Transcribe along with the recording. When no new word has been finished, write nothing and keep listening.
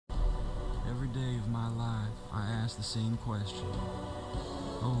Every day of my life, I ask the same question.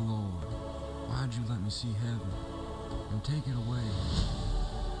 Oh Lord, why'd you let me see heaven and take it away?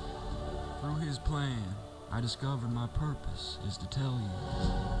 Through His plan, I discovered my purpose is to tell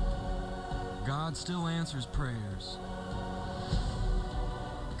you. God still answers prayers.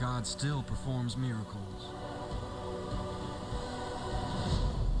 God still performs miracles.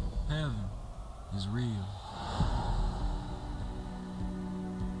 Heaven is real.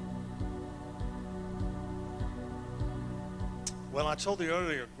 Well, I told the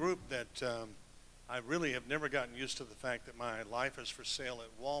earlier group that I really have never gotten used to the fact that my life is for sale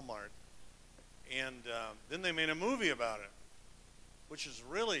at Walmart. And then they made a movie about it, which is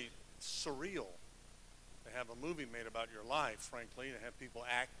really surreal to have a movie made about your life, frankly, to have people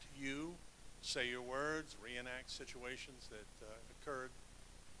act you, say your words, reenact situations that occurred.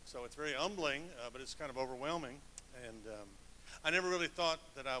 So it's very humbling, but it's kind of overwhelming. And I never really thought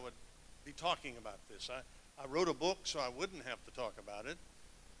that I would be talking about this. I wrote a book so I wouldn't have to talk about it,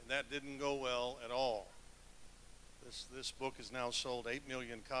 and that didn't go well at all. This book has now sold 8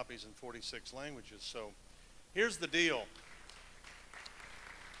 million copies in 46 languages. So here's the deal.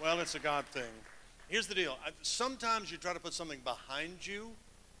 Well, it's a God thing. Here's the deal. Sometimes you try to put something behind you,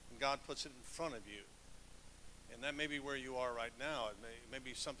 and God puts it in front of you. And that may be where you are right now. It may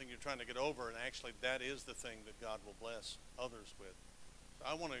be something you're trying to get over, and actually that is the thing that God will bless others with. So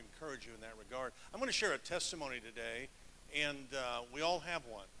I want to encourage you in that regard. I'm going to share a testimony today, and we all have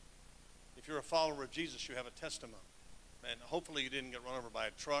one. If you're a follower of Jesus, you have a testimony. And hopefully you didn't get run over by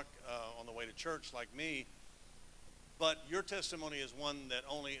a truck on the way to church like me. But your testimony is one that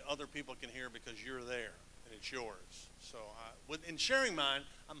only other people can hear because you're there, and it's yours. So in sharing mine,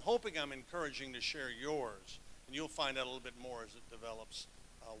 I'm hoping I'm encouraging to share yours. And you'll find out a little bit more as it develops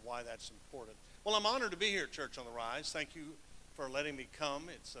why that's important. Well, I'm honored to be here at Church on the Rise. Thank you for letting me come.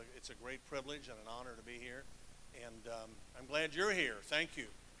 It's a great privilege and an honor to be here. And I'm glad you're here. Thank you.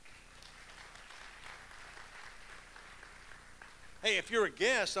 Hey, if you're a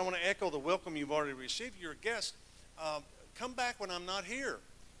guest, I want to echo the welcome you've already received. If you're a guest, come back when I'm not here.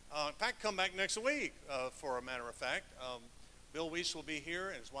 In fact, come back next week, for a matter of fact. Bill Weiss will be here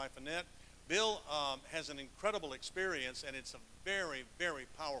and his wife Annette. Bill has an incredible experience, and it's a very, very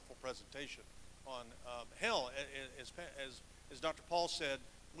powerful presentation on hell. As Dr. Paul said,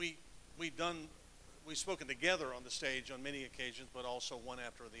 we've spoken together on the stage on many occasions, but also one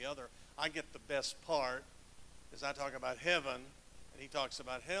after the other. I get the best part as I talk about heaven, and he talks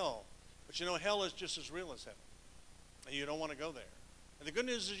about hell. But you know, hell is just as real as heaven, and you don't want to go there. And the good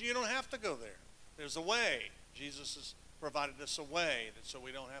news is you don't have to go there. There's a way. Jesus has provided us a way so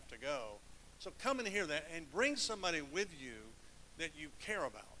we don't have to go. So come and hear that, and bring somebody with you that you care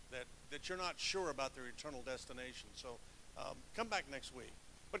about, that you're not sure about their eternal destination. So come back next week.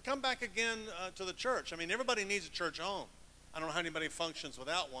 But come back again to the church. I mean, everybody needs a church home. I don't know how anybody functions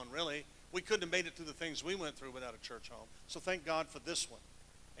without one, really. We couldn't have made it through the things we went through without a church home. So thank God for this one.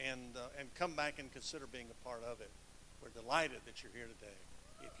 And come back and consider being a part of it. We're delighted that you're here today.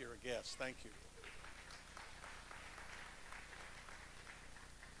 If you're a guest, thank you.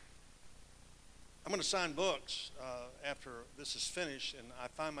 I'm going to sign books after this is finished, and I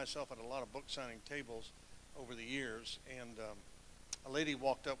find myself at a lot of book signing tables over the years. And a lady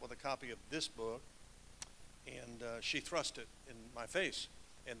walked up with a copy of this book, and she thrust it in my face.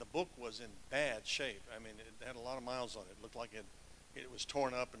 And the book was in bad shape. I mean, it had a lot of miles on it. It looked like it was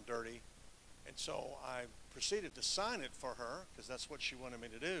torn up and dirty. And so I proceeded to sign it for her, because that's what she wanted me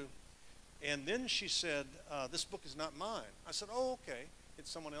to do. And then she said, this book is not mine. I said, oh, okay,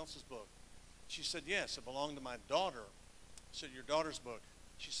 it's someone else's book. She said, yes, it belonged to my daughter. I said, your daughter's book?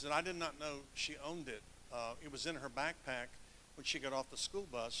 She said, I did not know she owned it. It was in her backpack when she got off the school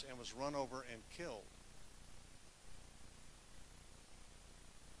bus and was run over and killed.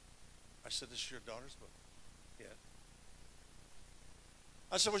 I said, this is your daughter's book? Yeah.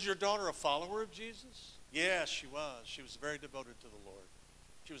 I said, was your daughter a follower of Jesus? Yes, she was. She was very devoted to the Lord.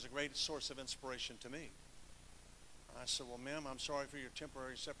 She was a great source of inspiration to me. I said, well, ma'am, I'm sorry for your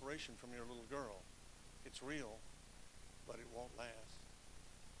temporary separation from your little girl. It's real, but it won't last.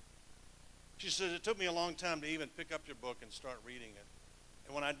 She said, it took me a long time to even pick up your book and start reading it.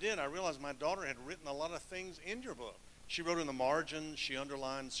 And when I did, I realized my daughter had written a lot of things in your book. She wrote in the margins. She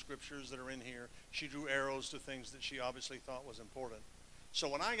underlined scriptures that are in here. She drew arrows to things that she obviously thought was important. So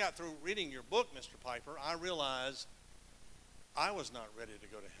when I got through reading your book, Mr. Piper, I realized I was not ready to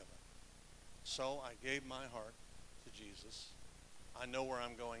go to heaven. So I gave my heart to Jesus. I know where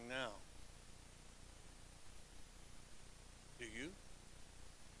I'm going now. Do you?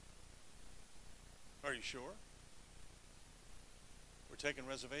 Are you sure? We're taking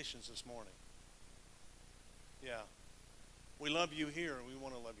reservations this morning. Yeah. We love you here, and we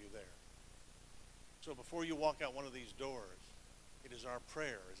want to love you there. So before you walk out one of these doors, it is our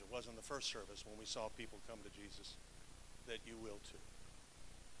prayer, as it was in the first service when we saw people come to Jesus, that you will too.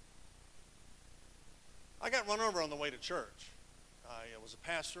 I got run over on the way to church. I was a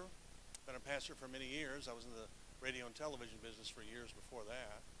pastor, been a pastor for many years. I was in the radio and television business for years before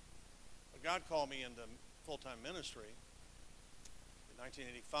that. But God called me into full-time ministry in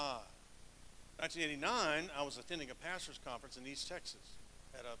 1985. 1989, I was attending a pastor's conference in East Texas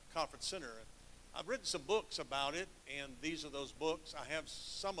at a conference center. I've written some books about it, and these are those books. I have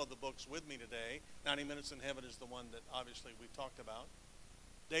some of the books with me today. 90 Minutes in Heaven is the one that obviously we've talked about.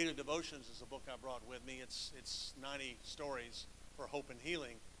 Daily Devotions is a book I brought with me. It's 90 stories for hope and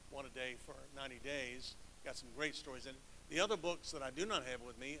healing, one a day for 90 days. Got some great stories in it. The other books that I do not have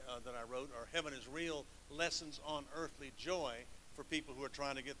with me that I wrote are Heaven is Real, Lessons on Earthly Joy, for people who are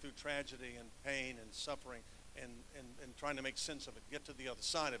trying to get through tragedy and pain and suffering and trying to make sense of it, get to the other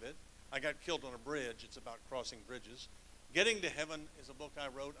side of it. I got killed on a bridge. It's about crossing bridges. Getting to Heaven is a book I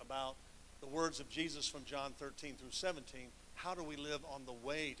wrote about the words of Jesus from John 13 through 17. How do we live on the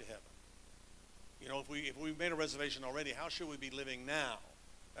way to heaven? You know, if we made a reservation already, how should we be living now?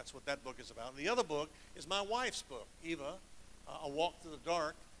 That's what that book is about. And the other book is my wife's book, Eva, A Walk Through the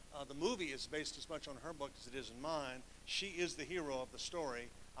Dark. The movie is based as much on her book as it is in mine. She is the hero of the story.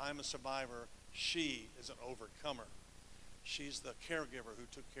 I'm a survivor. She is an overcomer. She's the caregiver who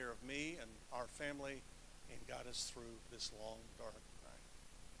took care of me and our family and got us through this long, dark night.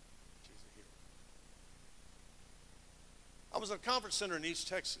 She's a hero. I was at a conference center in East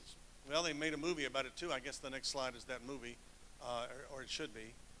Texas. Well, they made a movie about it too. I guess the next slide is that movie, or it should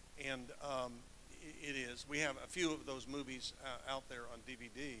be. And it is. We have a few of those movies out there on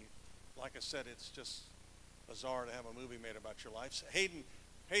DVD. Like I said, it's just bizarre to have a movie made about your life. Hayden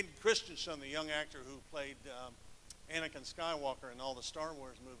Christensen, the young actor who played Anakin Skywalker in all the Star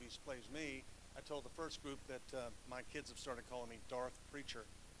Wars movies, plays me. I told the first group that my kids have started calling me Darth Preacher.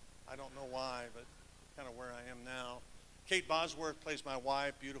 I don't know why, but kind of where I am now. Kate Bosworth plays my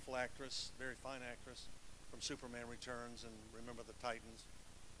wife, beautiful actress, very fine actress from Superman Returns and Remember the Titans.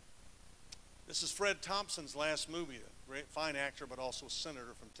 This is Fred Thompson's last movie, a great, fine actor, but also a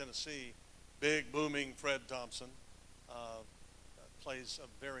senator from Tennessee. Big, booming Fred Thompson plays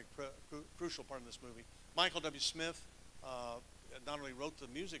a very crucial part in this movie. Michael W. Smith not only wrote the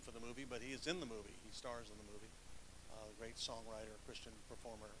music for the movie, but he is in the movie. He stars in the movie. Great songwriter, Christian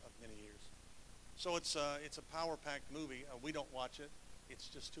performer of many years. So it's a power-packed movie. We don't watch it. It's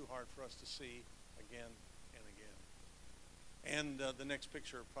just too hard for us to see again and again. And the next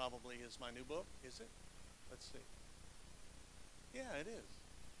picture probably is my new book. Is it? Let's see. Yeah, it is.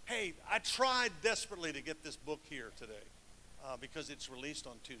 Hey, I tried desperately to get this book here today because it's released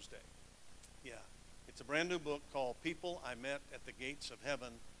on Tuesday. Yeah. It's a brand new book called People I Met at the Gates of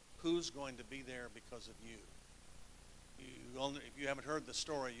Heaven. Who's going to be there because of you? If you haven't heard the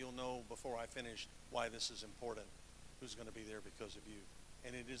story, you'll know before I finish why this is important. Who's going to be there because of you?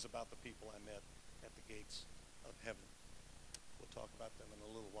 And it is about the people I met at the gates of heaven. We'll talk about them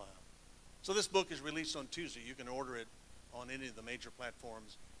in a little while. So this book is released on Tuesday. You can order it on any of the major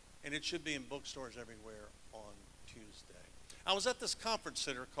platforms, and it should be in bookstores everywhere on Tuesday. I was at this conference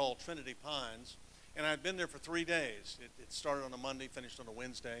center called Trinity Pines, and I'd been there for 3 days. It started on a Monday, finished on a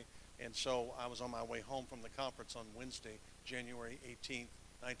Wednesday, and so I was on my way home from the conference on Wednesday, January 18th,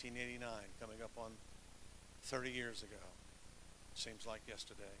 1989, coming up on 30 years ago. Seems like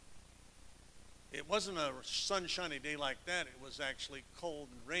yesterday. It wasn't a sunshiny day like that. It was actually cold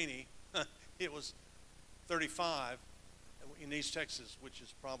and rainy. It was 35 in East Texas, which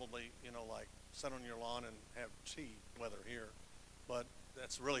is probably, like sit on your lawn and have tea weather here. But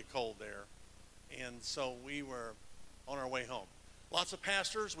that's really cold there. And so we were on our way home. Lots of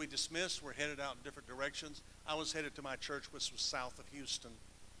pastors we dismissed. We're headed out in different directions. I was headed to my church, which was south of Houston,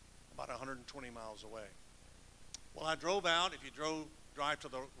 about 120 miles away. Well, I drove out. If you drive to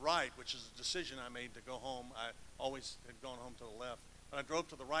the right, which is a decision I made to go home, I always had gone home to the left. But I drove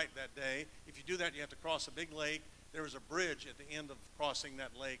to the right that day. If you do that, you have to cross a big lake. There is a bridge at the end of crossing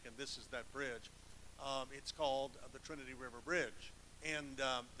that lake, and this is that bridge. It's called the Trinity River Bridge. And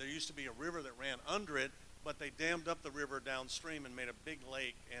there used to be a river that ran under it, but they dammed up the river downstream and made a big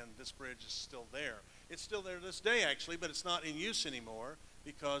lake, and this bridge is still there. It's still there this day, actually, but it's not in use anymore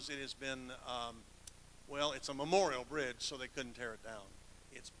because it has been, it's a memorial bridge, so they couldn't tear it down.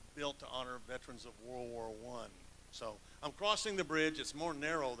 It's built to honor veterans of World War I. So I'm crossing the bridge. It's more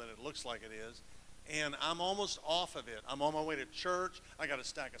narrow than it looks like it is, and I'm almost off of it. I'm on my way to church. I got a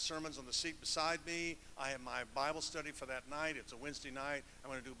stack of sermons on the seat beside me. I have my Bible study for that night. It's a Wednesday night.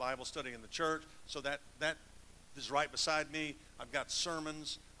 I'm going to do Bible study in the church. So that This is right beside me. I've got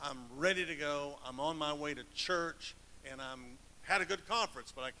sermons. I'm ready to go. I'm on my way to church, and had a good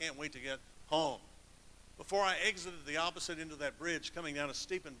conference, but I can't wait to get home. Before I exited the opposite end of that bridge, coming down a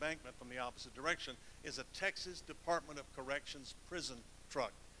steep embankment from the opposite direction, is a Texas Department of Corrections prison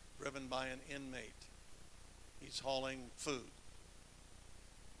truck driven by an inmate. He's hauling food.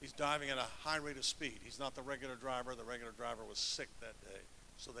 He's driving at a high rate of speed. He's not the regular driver. The regular driver was sick that day,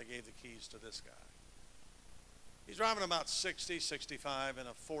 so they gave the keys to this guy. He's driving about 60, 65 in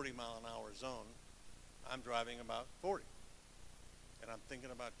a 40-mile-an-hour zone. I'm driving about 40, and I'm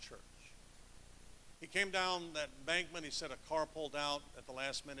thinking about church. He came down that embankment. He said a car pulled out at the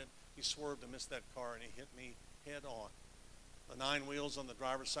last minute. He swerved and missed that car, and he hit me head on. The 9 wheels on the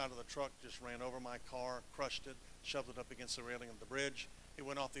driver's side of the truck just ran over my car, crushed it, shoved it up against the railing of the bridge. He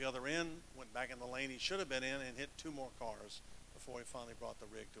went off the other end, went back in the lane he should have been in, and hit 2 more cars before he finally brought the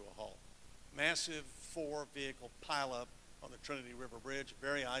rig to a halt. Massive 4-vehicle pileup on the Trinity River Bridge,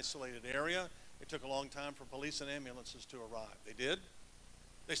 very isolated area. It took a long time for police and ambulances to arrive. They did.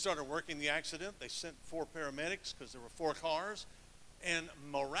 They started working the accident. They sent 4 paramedics because there were 4 cars. And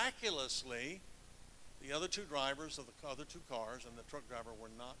miraculously, the other 2 drivers of the other 2 cars and the truck driver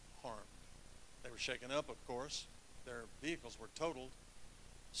were not harmed. They were shaken up, of course. Their vehicles were totaled.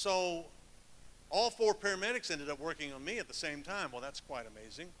 So all 4 paramedics ended up working on me at the same time. Well, that's quite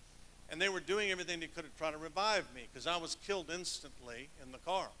amazing. And they were doing everything they could to try to revive me because I was killed instantly in the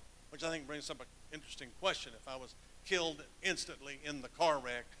car, which I think brings up an interesting question. If I was killed instantly in the car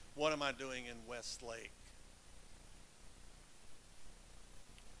wreck, what am I doing in Westlake?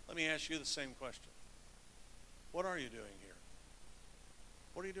 Let me ask you the same question. What are you doing here?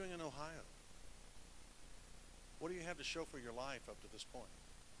 What are you doing in Ohio? What do you have to show for your life up to this point?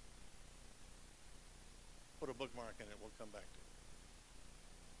 Put a bookmark in it. We'll come back to it.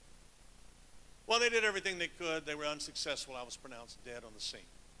 Well, they did everything they could. They were unsuccessful. I was pronounced dead on the scene.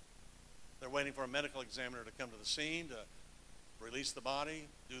 They're waiting for a medical examiner to come to the scene to release the body,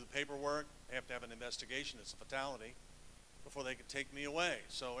 do the paperwork. They have to have an investigation. It's a fatality before they could take me away.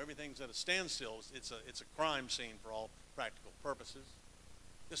 So everything's at a standstill. It's a crime scene for all practical purposes.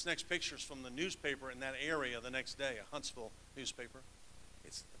 This next picture is from the newspaper in that area the next day, a Huntsville newspaper.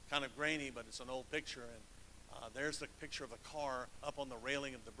 It's kind of grainy, but it's an old picture. And there's the picture of a car up on the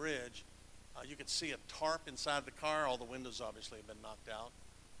railing of the bridge. You could see a tarp inside the car. All the windows obviously have been knocked out.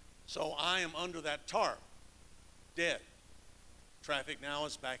 So I am under that tarp, dead. Traffic now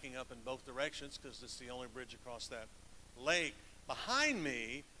is backing up in both directions because it's the only bridge across that lake. Behind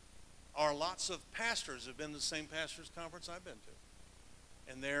me are lots of pastors who have been to the same pastors' conference I've been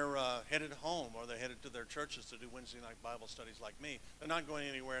to. And they're headed home, or they're headed to their churches to do Wednesday night Bible studies like me. They're not going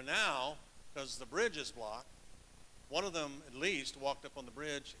anywhere now because the bridge is blocked. One of them, at least, walked up on the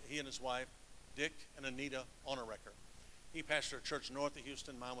bridge, he and his wife, Dick and Anita Honorecker. He pastored a church north of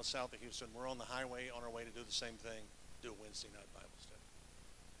Houston, mine was south of Houston. We're on the highway on our way to do the same thing, do a Wednesday night Bible study.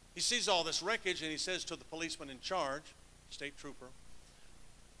 He sees all this wreckage and he says to the policeman in charge, state trooper,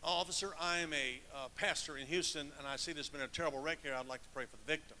 "Officer, I am a pastor in Houston and I see there's been a terrible wreck here. I'd like to pray for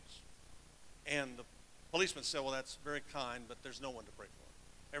the victims." And the policeman said, "Well, that's very kind, but there's no one to pray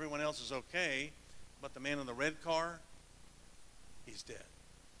for. Everyone else is okay, but the man in the red car, he's dead.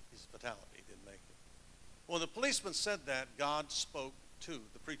 He's a fatality. He didn't make it." Well, the policeman said that, God spoke to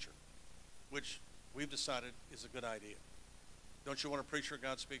the preacher, which we've decided is a good idea. Don't you want a preacher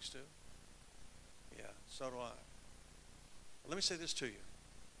God speaks to? Yeah, so do I. But let me say this to you.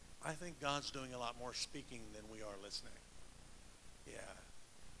 I think God's doing a lot more speaking than we are listening. Yeah.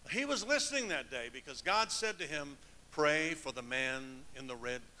 He was listening that day because God said to him, "Pray for the man in the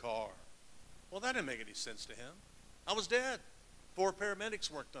red car." Well, that didn't make any sense to him. I was dead. 4 paramedics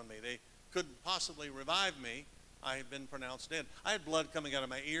worked on me. They couldn't possibly revive me. I had been pronounced dead. I had blood coming out of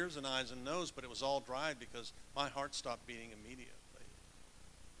my ears and eyes and nose, but it was all dried because my heart stopped beating immediately.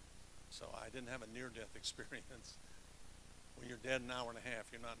 So I didn't have a near-death experience. When you're dead an hour and a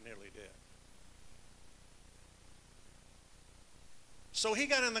half, you're not nearly dead. So he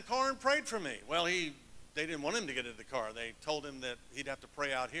got in the car and prayed for me. Well, they didn't want him to get into the car. They told him that he'd have to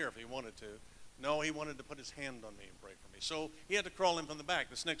pray out here if he wanted to. No, he wanted to put his hand on me and pray for me. So he had to crawl in from the back.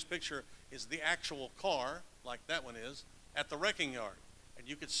 This next picture is the actual car, like that one is, at the wrecking yard. And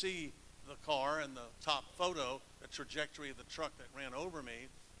you could see the car in the top photo, the trajectory of the truck that ran over me,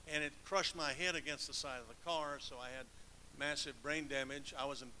 and it crushed my head against the side of the car, so I had massive brain damage. I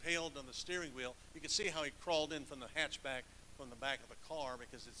was impaled on the steering wheel. You could see how he crawled in from the hatchback, from the back of the car,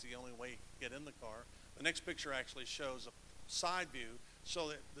 because it's the only way he could get in the car. The next picture actually shows a side view, so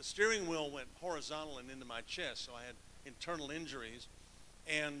that the steering wheel went horizontal and into my chest, so I had internal injuries.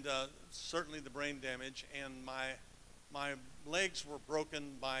 and certainly the brain damage, and my legs were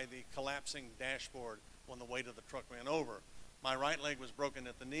broken by the collapsing dashboard when the weight of the truck ran over. My right leg was broken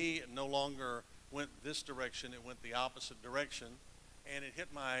at the knee. It no longer went this direction. It went the opposite direction, and it hit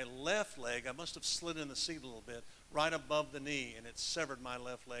my left leg. I must have slid in the seat a little bit, right above the knee, and it severed my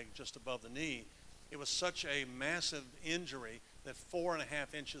left leg just above the knee. It was such a massive injury that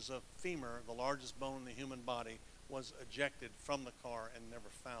 4.5 inches of femur, the largest bone in the human body, was ejected from the car and never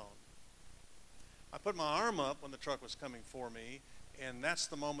found. I put my arm up when the truck was coming for me, and that's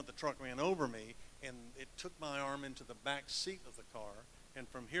the moment the truck ran over me, and it took my arm into the back seat of the car, and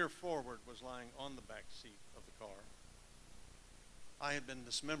from here forward was lying on the back seat of the car. I had been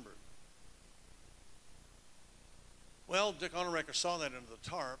dismembered. Well, Dick Onorecker saw that under the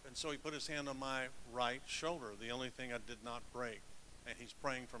tarp, and so he put his hand on my right shoulder, the only thing I did not break, and he's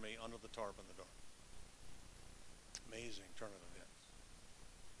praying for me under the tarp in the dark. Amazing turn of events.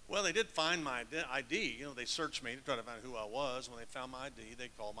 Well, they did find my ID. You know, they searched me to try to find who I was. When they found my ID, they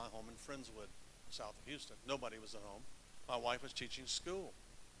called my home in Friendswood, south of Houston. Nobody was at home. My wife was teaching school.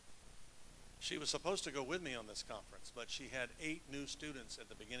 She was supposed to go with me on this conference, but she had 8 new students at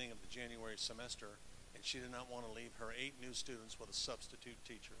the beginning of the January semester, and she did not want to leave her 8 new students with a substitute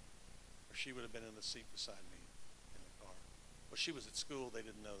teacher, or she would have been in the seat beside me in the car. Well, she was at school. They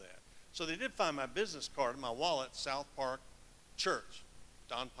didn't know that. So they did find my business card in my wallet, South Park Church,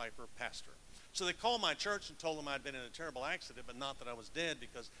 Don Piper, pastor. So they called my church and told them I'd been in a terrible accident, but not that I was dead,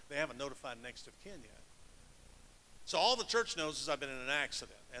 because they haven't notified next of kin yet. So all the church knows is I've been in an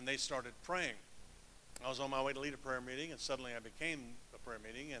accident, and they started praying. I was on my way to lead a prayer meeting, and suddenly I became a prayer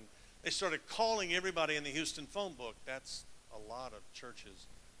meeting, and they started calling everybody in the Houston phone book. That's a lot of churches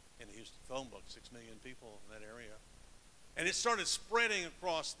in the Houston phone book, 6 million people in that area. And it started spreading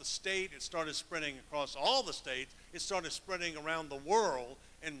across the state. It started spreading across all the states. It started spreading around the world,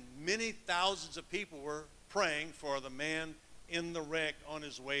 and many thousands of people were praying for the man in the wreck on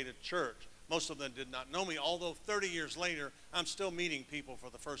his way to church. Most of them did not know me, although 30 years later, I'm still meeting people for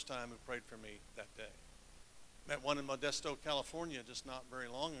the first time who prayed for me that day. Met one in Modesto, California, just not very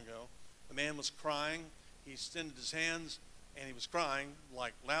long ago. The man was crying. He extended his hands, and he was crying,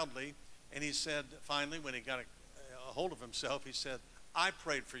 like loudly. And he said, finally, when he got a hold of himself, he said, "I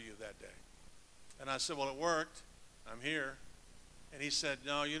prayed for you that day." And I said, "Well, it worked. I'm here." And he said,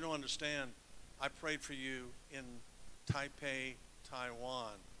 "No, you don't understand. I prayed for you in Taipei,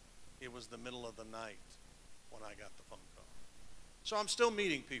 Taiwan. It was the middle of the night when I got the phone call." So I'm still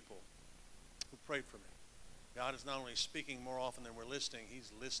meeting people who prayed for me. God is not only speaking more often than we're listening,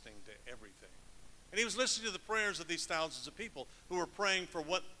 he's listening to everything. And he was listening to the prayers of these thousands of people who were praying for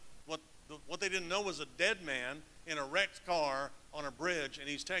what they didn't know was a dead man in a wrecked car on a bridge in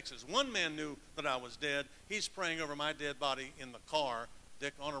East Texas. One man knew that I was dead. He's praying over my dead body in the car,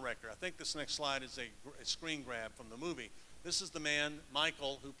 Dick Onorecker. I think this next slide is a screen grab from the movie. This is the man,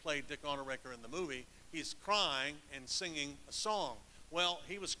 Michael, who played Dick Onorecker in the movie. He's crying and singing a song. Well,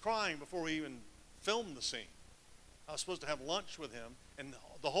 he was crying before we even filmed the scene. I was supposed to have lunch with him, and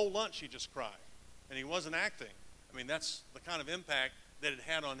the whole lunch he just cried. And he wasn't acting. I mean, that's the kind of impact that it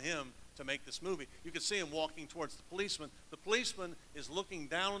had on him to make this movie. You could see him walking towards the policeman. The policeman is looking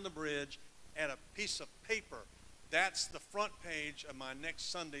down on the bridge at a piece of paper. That's the front page of my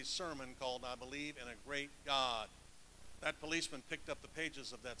next Sunday's sermon called, "I Believe in a Great God." That policeman picked up the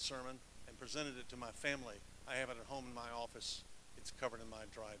pages of that sermon and presented it to my family. I have it at home in my office. It's covered in my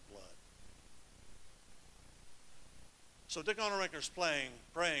dried blood. So Dick Onorecker's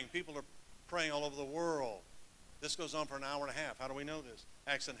praying. People are praying all over the world. This goes on for an hour and a half. How do we know this?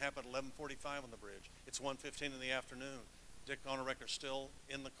 Accident happened at 11:45 on the bridge. It's 1:15 in the afternoon. Dick Onorecker's still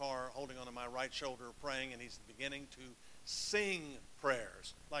in the car, holding onto my right shoulder, praying, and he's beginning to sing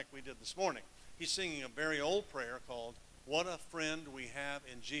prayers like we did this morning. He's singing a very old prayer called "What a Friend We Have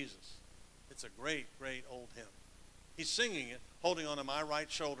in Jesus." It's a great, great old hymn. He's singing it, holding onto my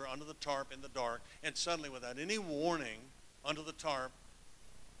right shoulder under the tarp in the dark, and suddenly, without any warning, under the tarp,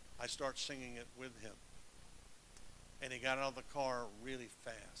 I start singing it with him. And he got out of the car really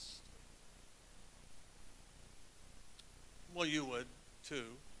fast. Well, you would,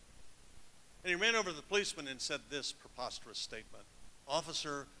 too. And he ran over to the policeman and said this preposterous statement: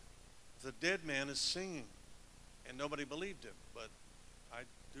 "Officer, the dead man is singing." And nobody believed him, but I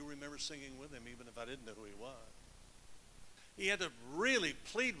do remember singing with him, even if I didn't know who he was. He had to really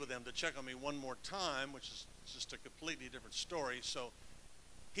plead with them to check on me one more time, which is just a completely different story. So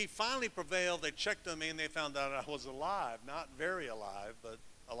he finally prevailed. They checked on me, and they found out I was alive. Not very alive, but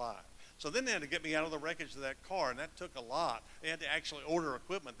alive. So then they had to get me out of the wreckage of that car, and that took a lot. They had to actually order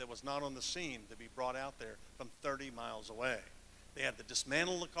equipment that was not on the scene to be brought out there from 30 miles away. They had to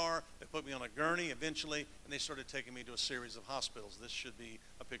dismantle the car. They put me on a gurney eventually, and they started taking me to a series of hospitals. This should be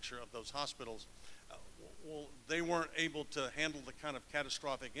a picture of those hospitals. Well, they weren't able to handle the kind of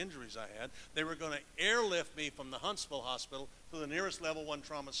catastrophic injuries I had. They were going to airlift me from the Huntsville Hospital to the nearest level 1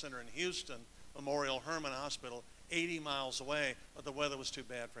 trauma center in Houston, Memorial Hermann Hospital, 80 miles away, but the weather was too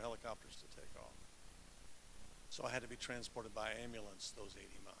bad for helicopters to take off. So I had to be transported by ambulance those 80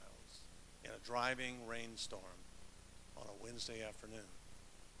 miles in a driving rainstorm on a Wednesday afternoon.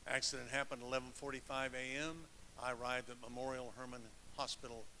 Accident happened at 11:45 a.m. I arrived at Memorial Hermann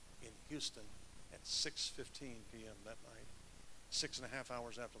Hospital in Houston at 6:15 p.m. that night, 6.5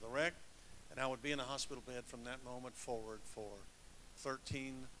 hours after the wreck, and I would be in a hospital bed from that moment forward for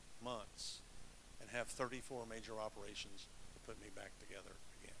 13 months and have 34 major operations to put me back together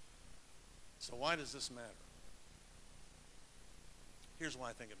again. So why does this matter? Here's why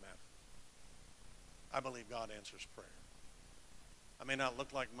I think it matters. I believe God answers prayer. I may not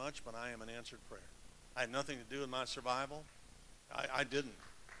look like much, but I am an answered prayer. I had nothing to do with my survival. I didn't.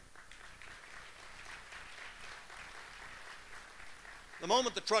 The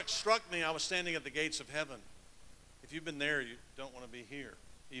moment the truck struck me, I was standing at the gates of heaven. If you've been there, you don't want to be here,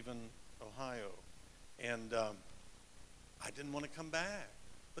 even Ohio. And I didn't want to come back.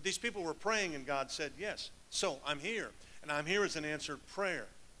 But these people were praying, and God said, yes. So I'm here, and I'm here as an answered prayer.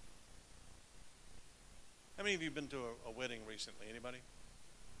 How many of you have been to a wedding recently? Anybody?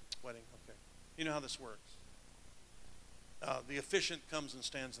 Wedding? Okay. You know how this works. The officiant comes and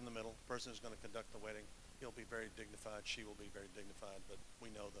stands in the middle. The person who's going to conduct the wedding. He'll be very dignified. She will be very dignified, but we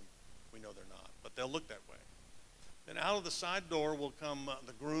know them. We know they're not. But they'll look that way. Then out of the side door will come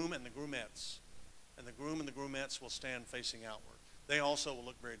the groom and the groomettes. And the groom and the groomettes will stand facing outward. They also will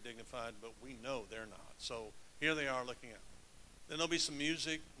look very dignified, but we know they're not. So here they are looking out. Then there'll be some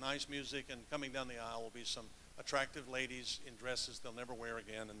music, nice music, and coming down the aisle will be some attractive ladies in dresses they'll never wear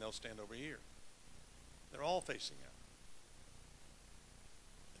again, and they'll stand over here. They're all facing out.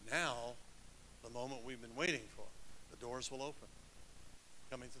 And now, the moment we've been waiting for, the doors will open.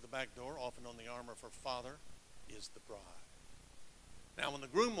 Coming through the back door, often on the arm of her father, is the bride. Now, when the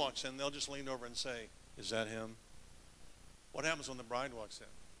groom walks in, they'll just lean over and say, is that him? What happens when the bride walks in?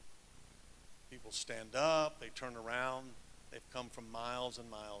 People stand up, they turn around. They've come from miles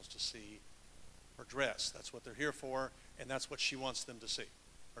and miles to see her dress. That's what they're here for, and that's what she wants them to see,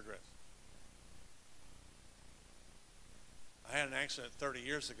 her dress. I had an accident 30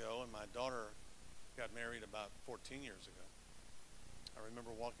 years ago, and my daughter got married about 14 years ago. I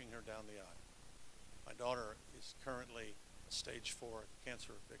remember walking her down the aisle. My daughter is currently a stage 4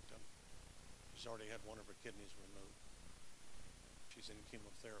 cancer victim. She's already had one of her kidneys removed. She's in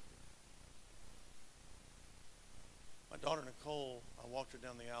chemotherapy. My daughter Nicole, I walked her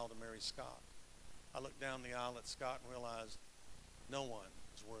down the aisle to marry Scott. I looked down the aisle at Scott and realized no one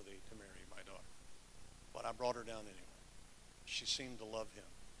is worthy to marry my daughter. But I brought her down anyway. She seemed to love him.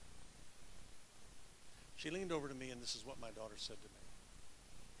 She leaned over to me, and this is what my daughter said to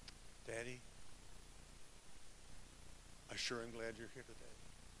me. Daddy, I sure am glad you're here today.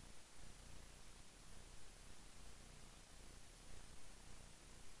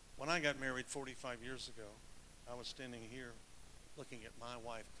 When I got married 45 years ago, I was standing here looking at my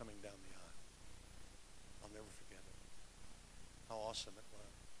wife coming down the aisle. I'll never forget it. How awesome it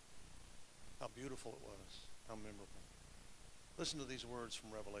was. How beautiful it was. How memorable. Listen to these words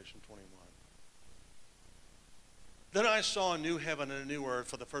from Revelation 21. Then I saw a new heaven and a new earth,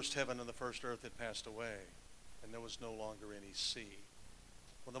 for the first heaven and the first earth had passed away, and there was no longer any sea.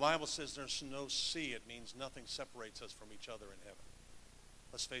 When the Bible says there's no sea, it means nothing separates us from each other in heaven.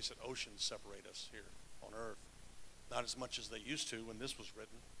 Let's face it, oceans separate us here on earth. Not as much as they used to when this was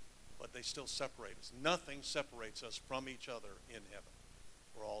written, but they still separate us. Nothing separates us from each other in heaven.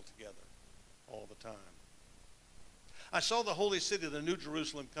 We're all together all the time. I saw the holy city, the New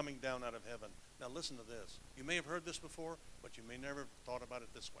Jerusalem, coming down out of heaven. Now listen to this. You may have heard this before, but you may never have thought about it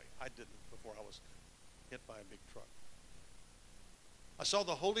this way. I didn't before I was hit by a big truck. I saw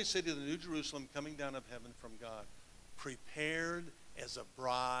the holy city, the New Jerusalem, coming down out of heaven from God, prepared as a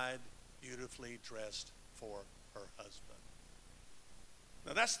bride beautifully dressed for her husband.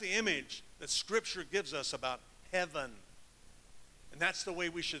 Now that's the image that Scripture gives us about heaven. And that's the way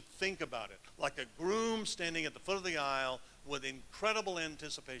we should think about it. Like a groom standing at the foot of the aisle with incredible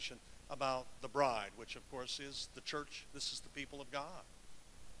anticipation about the bride, which of course is the church. This is the people of God.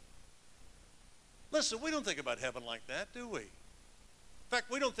 Listen, we don't think about heaven like that, do we? In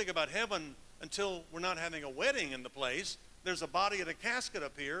fact, we don't think about heaven until we're not having a wedding in the place. There's a body in a casket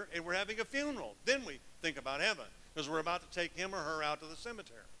up here, and we're having a funeral. Then we think about heaven, because we're about to take him or her out to the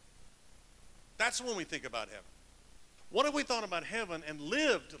cemetery. That's when we think about heaven. What if we thought about heaven and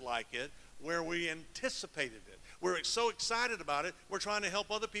lived like it, where we anticipated it? We're so excited about it, we're trying to help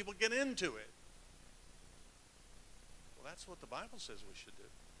other people get into it. Well, that's what the Bible says we should do.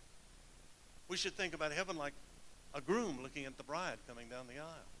 We should think about heaven like a groom looking at the bride coming down the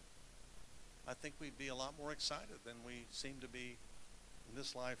aisle. I think we'd be a lot more excited than we seem to be in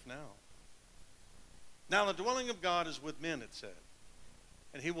this life now. Now, the dwelling of God is with men, it said.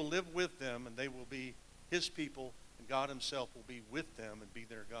 And he will live with them, and they will be his people, and God himself will be with them and be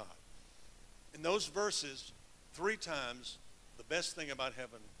their God. In those verses, 3 times, the best thing about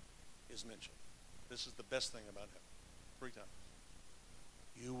heaven is mentioned. This is the best thing about heaven. 3 times.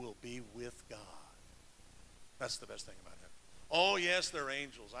 You will be with God. That's the best thing about heaven. Oh, yes, there are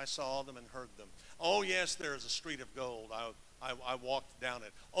angels. I saw them and heard them. Oh, yes, there is a street of gold. I walked down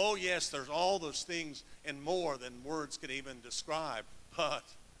it. Oh, yes, there's all those things and more than words could even describe. But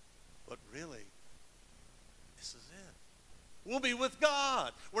really, this is it. We'll be with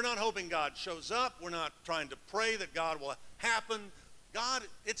God. We're not hoping God shows up. We're not trying to pray that God will happen. God,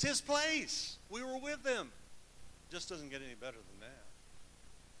 it's his place. We were with him. It just doesn't get any better than that.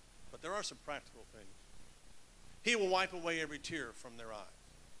 But there are some practical things. He will wipe away every tear from their eyes.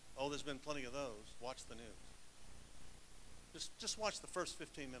 Oh, there's been plenty of those. Watch the news. Just watch the first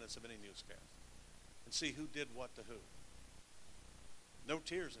 15 minutes of any newscast and see who did what to who. No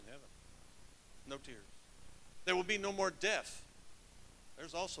tears in heaven. No tears. There will be no more death.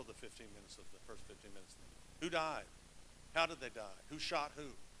 There's also the 15 minutes of the first 15 minutes. Who died? How did they die? Who shot who?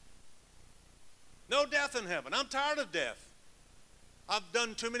 No death in heaven. I'm tired of death. I've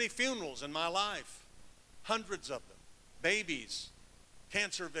done too many funerals in my life. Hundreds of them. Babies,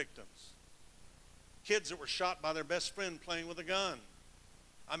 cancer victims, kids that were shot by their best friend playing with a gun.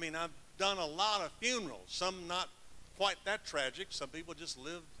 I mean, I've done a lot of funerals. Some not quite that tragic. Some people just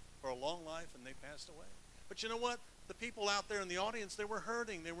lived for a long life and they passed away. But you know what? The people out there in the audience, they were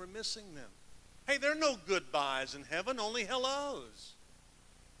hurting. They were missing them. Hey, there are no goodbyes in heaven, only hellos.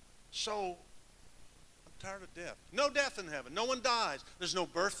 So, I'm tired of death. No death in heaven. No one dies. There's no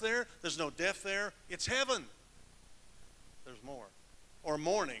birth there. There's no death there. It's heaven. There's more. Or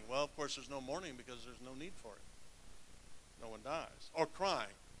mourning. Well, of course, there's no mourning because there's no need for it. No one dies. Or crying.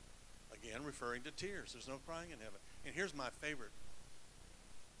 Again, referring to tears. There's no crying in heaven. And here's my favorite.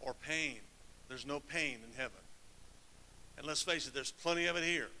 Or pain. There's no pain in heaven. And let's face it, there's plenty of it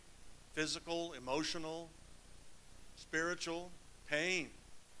here. Physical, emotional, spiritual, pain.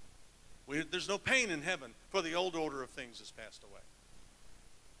 There's no pain in heaven, for the old order of things has passed away.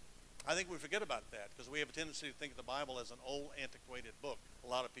 I think we forget about that because we have a tendency to think of the Bible as an old, antiquated book. A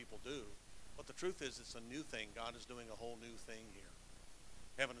lot of people do. But the truth is it's a new thing. God is doing a whole new thing here.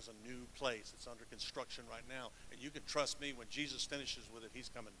 Heaven is a new place. It's under construction right now. And you can trust me, when Jesus finishes with it, he's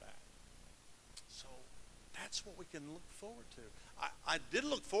coming back. So that's what we can look forward to. I did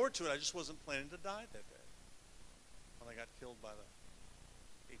look forward to it. I just wasn't planning to die that day when I got killed by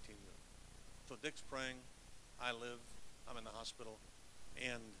the 18-year-old. So Dick's praying. I live. I'm in the hospital.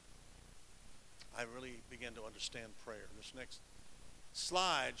 And I really began to understand prayer. This next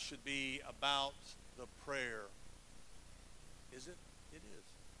slide should be about the prayer. Is it? It is.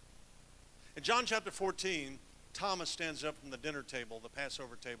 In John chapter 14, Thomas stands up from the dinner table, the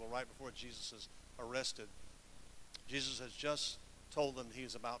Passover table, right before Jesus is arrested. Jesus has just told them he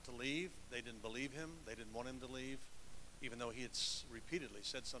is about to leave. They didn't believe him. They didn't want him to leave, even though he had repeatedly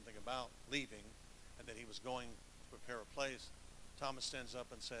said something about leaving and that he was going to prepare a place. Thomas stands up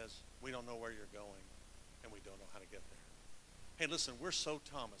and says, we don't know where you're going, and we don't know how to get there. Hey, listen, we're so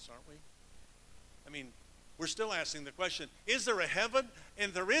Thomas, aren't we? I mean, we're still asking the question, is there a heaven?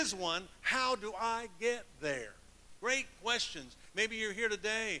 And there is one. How do I get there? Great questions. Maybe you're here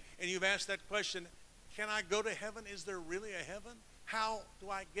today and you've asked that question, can I go to heaven? Is there really a heaven? How do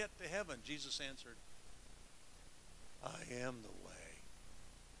I get to heaven? Jesus answered, I am the way.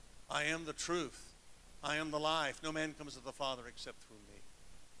 I am the truth. I am the life. No man comes to the Father except through me.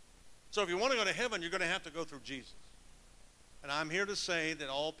 So if you want to go to heaven, you're going to have to go through Jesus. And I'm here to say that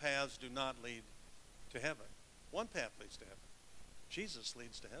all paths do not lead to heaven. One path leads to heaven. Jesus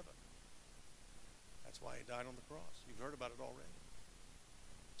leads to heaven. That's why he died on the cross. You've heard about it already.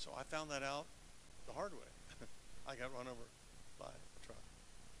 So I found that out the hard way. I got run over by a truck.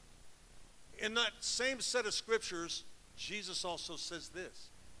 In that same set of scriptures, Jesus also says this.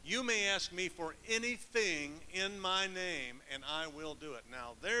 You may ask me for anything in my name, and I will do it.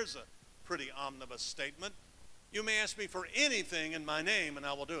 Now, there's a pretty omnibus statement. You may ask me for anything in my name, and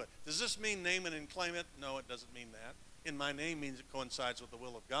I will do it. Does this mean name it and claim it? No, it doesn't mean that. In my name means it coincides with the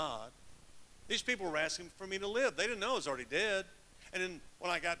will of God. These people were asking for me to live. They didn't know I was already dead. And then when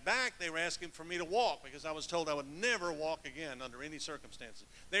I got back, they were asking for me to walk because I was told I would never walk again under any circumstances.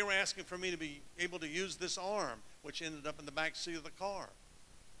 They were asking for me to be able to use this arm, which ended up in the back seat of the car.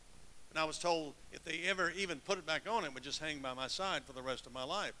 And I was told if they ever even put it back on, it would just hang by my side for the rest of my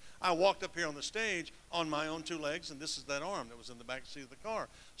life. I walked up here on the stage on my own two legs, and this is that arm that was in the back seat of the car.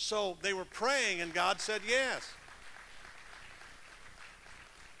 So they were praying, and God said yes.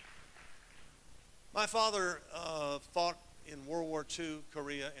 My father fought in World War II,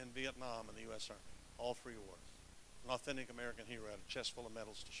 Korea, and Vietnam in the U.S. Army, all 3 wars. An authentic American hero, had a chest full of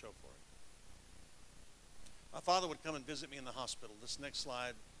medals to show for it. My father would come and visit me in the hospital. This next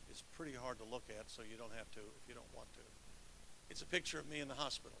slide is pretty hard to look at, so you don't have to if you don't want to. It's a picture of me in the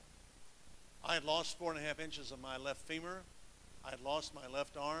hospital. I had lost 4.5 inches of my left femur. I had lost my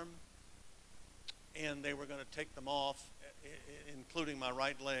left arm, and they were going to take them off, including my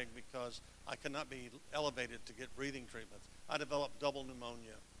right leg, because I could not be elevated to get breathing treatments. I developed double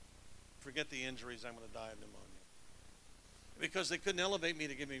pneumonia. Forget the injuries, I'm going to die of pneumonia. Because they couldn't elevate me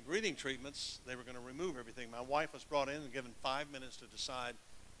to give me breathing treatments, they were going to remove everything. My wife was brought in and given 5 minutes to decide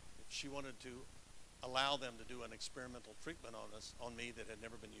if she wanted to allow them to do an experimental treatment on me that had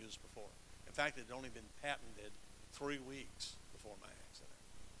never been used before. In fact, it had only been patented 3 weeks before my accident.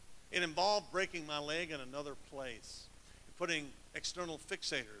 It involved breaking my leg in another place, putting external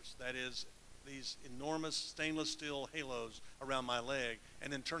fixators, that is, these enormous stainless steel halos around my leg,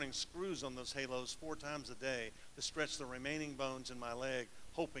 and then turning screws on those halos 4 times a day to stretch the remaining bones in my leg,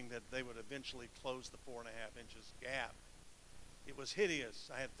 hoping that they would eventually close the 4.5 inches gap. It was hideous.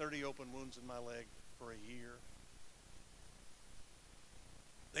 I had 30 open wounds in my leg for a year.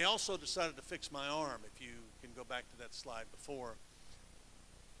 They also decided to fix my arm. If you can go back to that slide before,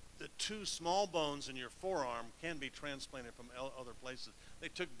 the 2 small bones in your forearm can be transplanted from other places. They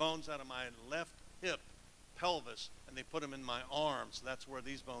took bones out of my left hip, pelvis, and they put them in my arm, so that's where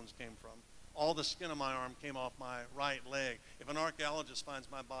these bones came from. All the skin of my arm came off my right leg. If an archaeologist finds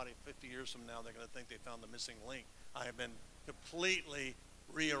my body 50 years from now, they're going to think they found the missing link. I have been completely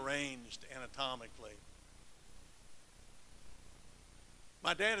rearranged anatomically.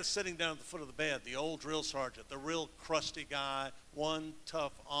 My dad is sitting down at the foot of the bed, the old drill sergeant, the real crusty guy, one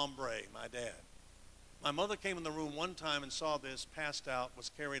tough hombre, my dad. My mother came in the room one time and saw this, passed out, was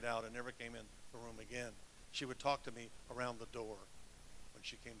carried out, and never came in the room again. She would talk to me around the door when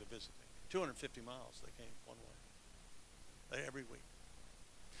she came to visit me. 250 miles they came one way, every week.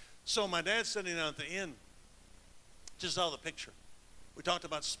 So my dad's sitting down at the inn, just saw the picture. We talked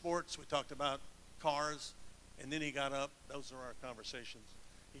about sports, we talked about cars, and then he got up. Those are our conversations.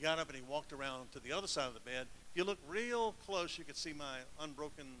 He got up and he walked around to the other side of the bed. If you look real close, you could see my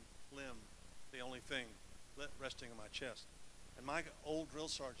unbroken limb, the only thing resting on my chest. And my old drill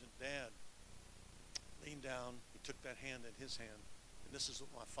sergeant, Dad, leaned down. He took that hand in his hand, and this is what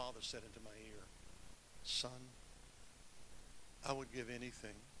my father said into my ear. Son, I would give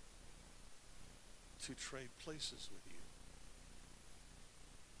anything to trade places with you.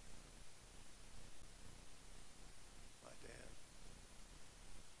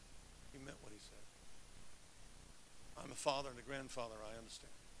 Meant what he said. I'm a father and a grandfather, I understand.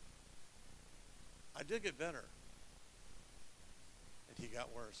 I did get better, and he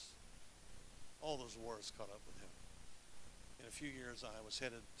got worse. All those wars caught up with him. In a few years, I was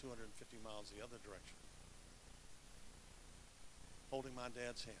headed 250 miles the other direction, holding my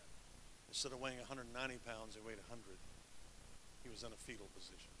dad's hand. Instead of weighing 190 pounds, he weighed 100. He was in a fetal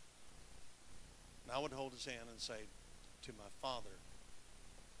position. And I would hold his hand and say to my father,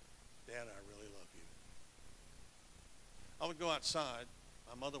 Dad, I really love you. I would go outside.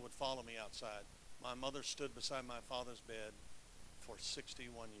 My mother would follow me outside. My mother stood beside my father's bed for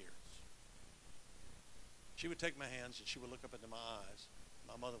 61 years. She would take my hands and she would look up into my eyes.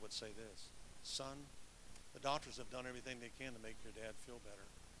 My mother would say this, Son, the doctors have done everything they can to make your dad feel better.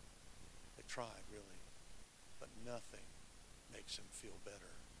 They tried, really. But nothing makes him feel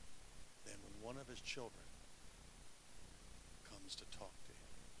better than when one of his children comes to talk to him.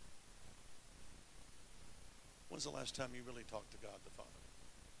 When's the last time you really talked to God the Father?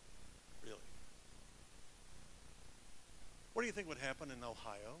 Really? What do you think would happen in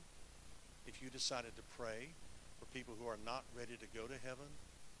Ohio if you decided to pray for people who are not ready to go to heaven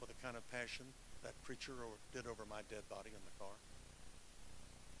with the kind of passion that preacher did over my dead body in the car?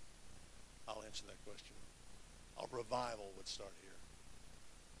 I'll answer that question. A revival would start here.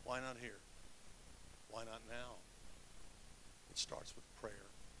 Why not here? Why not now? It starts with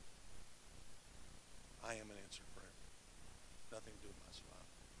prayer. I am an answered prayer. Nothing to do with my survival.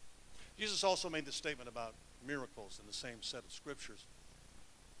 Jesus also made this statement about miracles in the same set of scriptures.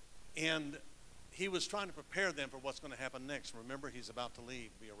 And he was trying to prepare them for what's going to happen next. Remember, he's about to leave,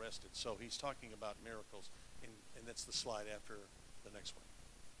 be arrested. So he's talking about miracles, and that's the slide after the next one.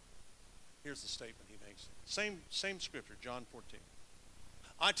 Here's the statement he makes. Same scripture, John 14.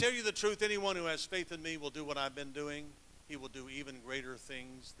 I tell you the truth, anyone who has faith in me will do what I've been doing. He will do even greater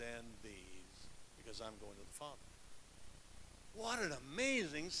things than these, because I'm going to the Father. What an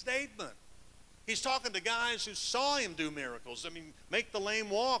amazing statement. He's talking to guys who saw him do miracles. I mean, make the lame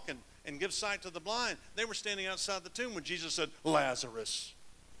walk and give sight to the blind. They were standing outside the tomb when Jesus said, Lazarus,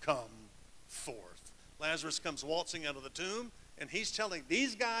 come forth. Lazarus comes waltzing out of the tomb, and he's telling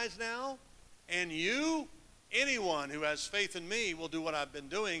these guys now, and you, anyone who has faith in me will do what I've been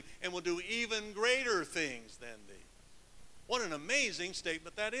doing and will do even greater things than these. What an amazing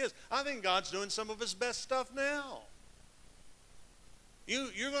statement that is. I think God's doing some of his best stuff now.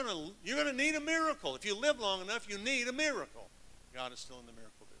 You're gonna need a miracle. If you live long enough, you need a miracle. God is still in the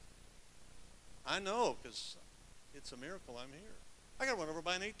miracle business. I know, because it's a miracle I'm here. I got run over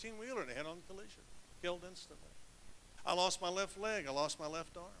by an 18-wheeler and a head-on collision. Killed instantly. I lost my left leg. I lost my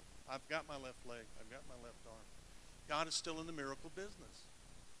left arm. I've got my left leg. I've got my left arm. God is still in the miracle business.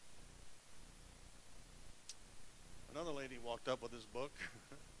 Another lady walked up with this book,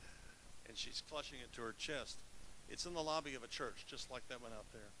 and she's clutching it to her chest. It's in the lobby of a church, just like that one out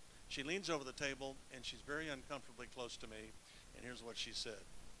there. She leans over the table, and she's very uncomfortably close to me, and here's what she said.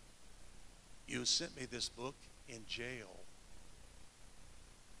 You sent me this book in jail.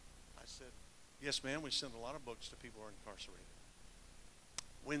 I said, yes, ma'am, we send a lot of books to people who are incarcerated.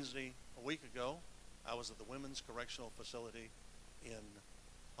 Wednesday, a week ago, I was at the Women's Correctional Facility in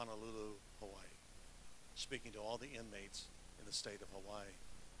Honolulu, Hawaii, speaking to all the inmates in the state of Hawaii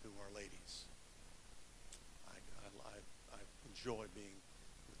who are ladies. I enjoy being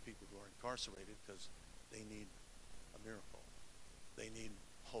with people who are incarcerated because they need a miracle. They need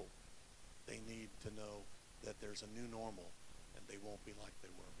hope. They need to know that there's a new normal and they won't be like they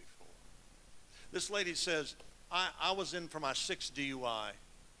were before. This lady says, I was in for my 6th DUI.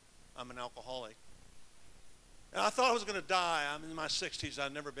 I'm an alcoholic. And I thought I was going to die. I'm in my 60s.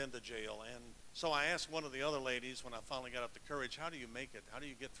 I've never been to jail. And so I asked one of the other ladies when I finally got up the courage, how do you make it? How do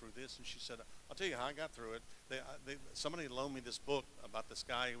you get through this? And she said, I'll tell you how I got through it. Somebody loaned me this book about this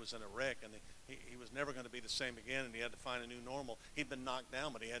guy who was in a wreck, and he was never going to be the same again, and he had to find a new normal. He'd been knocked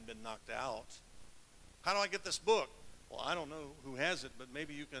down, but he hadn't been knocked out. How do I get this book? Well, I don't know who has it, but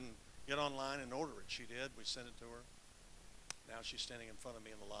maybe you can get online and order it. She did. We sent it to her. Now she's standing in front of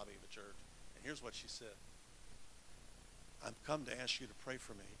me in the lobby of the church. And here's what she said. I've come to ask you to pray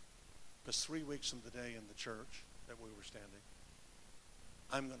for me, because 3 weeks from today in the church that we were standing,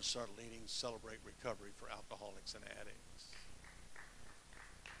 I'm going to start leading Celebrate Recovery for alcoholics and addicts.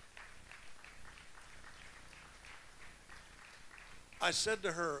 I said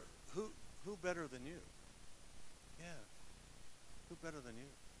to her, who better than you? Yeah, who better than you?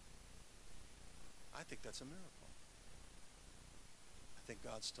 I think that's a miracle. I think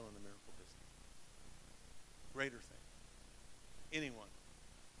God's still in the miracle business. Greater thing. Anyone.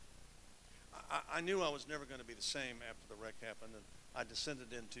 I knew I was never going to be the same after the wreck happened, and I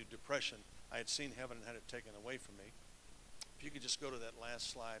descended into depression. I had seen heaven and had it taken away from me. If you could just go to that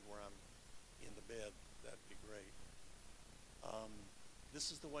last slide where I'm in the bed, that'd be great. This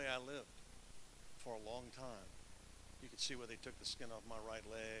is the way I lived for a long time. You could see where they took the skin off my right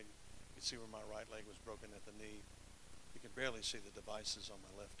leg. You could see where my right leg was broken at the knee. You could barely see the devices on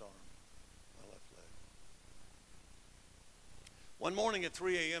my left arm, my left leg. One morning at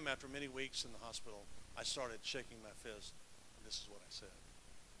 3 a.m. after many weeks in the hospital, I started shaking my fist, and this is what I said.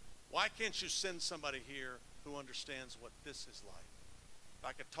 Why can't you send somebody here who understands what this is like? If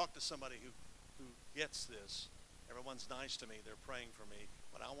I could talk to somebody who gets this, everyone's nice to me, they're praying for me,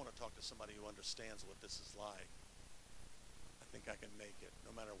 but I want to talk to somebody who understands what this is like. I think I can make it,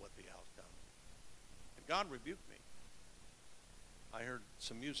 no matter what the outcome. And God rebuked me. I heard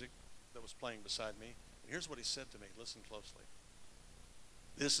some music that was playing beside me, and here's what he said to me. Listen closely.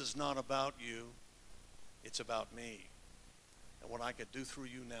 This is not about you, it's about me. And what I could do through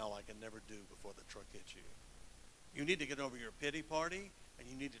you now, I can never do before the truck hits you. You need to get over your pity party, and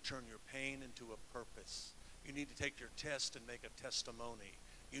you need to turn your pain into a purpose. You need to take your test and make a testimony.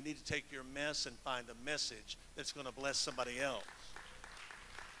 You need to take your mess and find a message that's going to bless somebody else.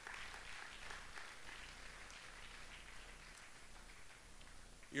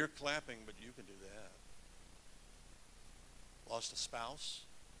 You're clapping, but you can do that. Lost a spouse?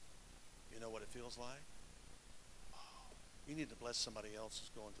 You know what it feels like? Oh, you need to bless somebody else who's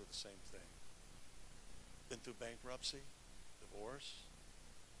going through the same thing. Been through bankruptcy, divorce.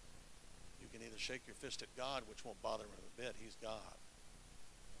 You can either shake your fist at God, which won't bother him a bit. He's God.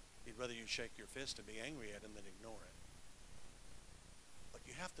 He'd rather you shake your fist and be angry at him than ignore it. But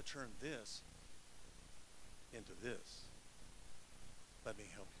you have to turn this into this. Let me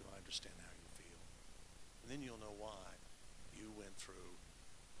help you understand how you feel. And then you'll know why you went through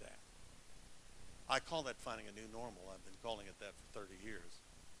that. I call that finding a new normal. I've been calling it that for 30 years.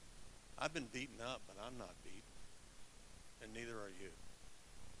 I've been beaten up, but I'm not beaten. And neither are you.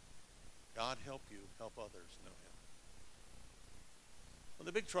 God help you, help others know him. When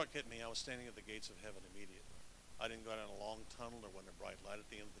the big truck hit me, I was standing at the gates of heaven immediately. I didn't go down a long tunnel. There wasn't a bright light at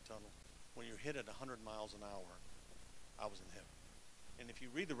the end of the tunnel. When you're hit at 100 miles an hour, I was in heaven. And if you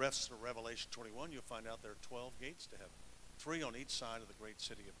read the rest of Revelation 21, you'll find out there are 12 gates to heaven, 3 on each side of the great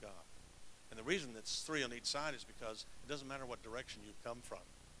city of God. And the reason it's 3 on each side is because it doesn't matter what direction you come from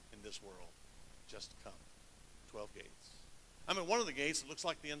in this world. Just come. 12 gates. I'm at one of the gates that looks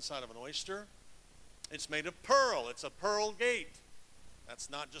like the inside of an oyster. It's made of pearl. It's a pearl gate. That's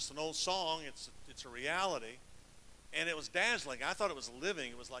not just an old song. It's a reality. And it was dazzling. I thought it was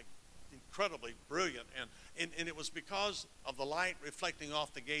living. It was like incredibly brilliant. And it was because of the light reflecting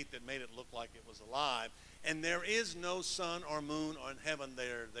off the gate that made it look like it was alive. And there is no sun or moon or in heaven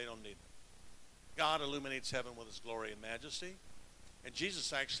there. They don't need them. God illuminates heaven with his glory and majesty. And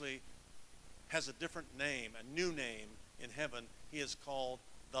Jesus actually has a different name, a new name in heaven. He is called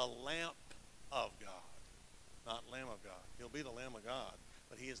the Lamp of God. Not Lamb of God. He'll be the Lamb of God,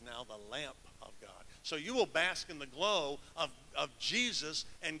 but he is now the Lamp of God. So you will bask in the glow of Jesus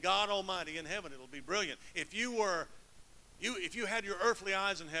and God Almighty in heaven. It'll be brilliant. If you had your earthly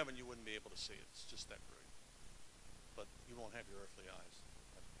eyes in heaven, you wouldn't be able to see it. It's just that brilliant. But you won't have your earthly eyes.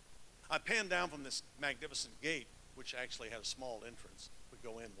 I panned down from this magnificent gate, which actually had a small entrance. We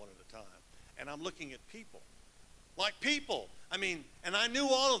go in one at a time. And I'm looking at people. Like people. I mean, and I knew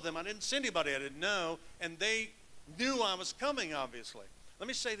all of them. I didn't see anybody I didn't know. And they knew I was coming, obviously. Let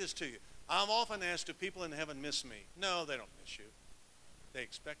me say this to you. I'm often asked, do people in heaven miss me? No, they don't miss you. They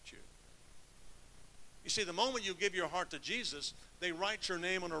expect you. You see, the moment you give your heart to Jesus, they write your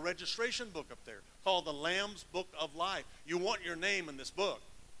name on a registration book up there called the Lamb's Book of Life. You want your name in this book.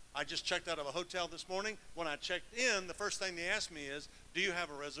 I just checked out of a hotel this morning. When I checked in, the first thing they asked me is, do you have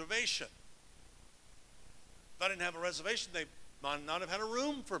a reservation? If I didn't have a reservation, they might not have had a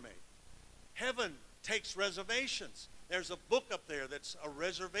room for me. Heaven takes reservations. There's a book up there that's a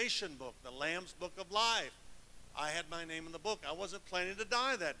reservation book, the Lamb's Book of Life. I had my name in the book. I wasn't planning to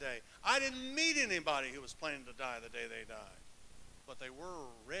die that day. I didn't meet anybody who was planning to die the day they died. But they were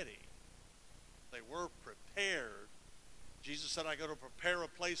ready. They were prepared. Jesus said, I go to prepare a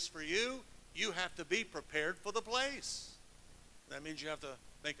place for you. You have to be prepared for the place. That means you have to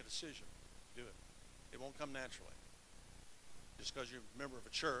make a decision. Do it. It won't come naturally. Just because you're a member of a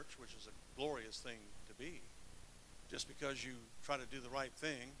church, which is a glorious thing to be, just because you try to do the right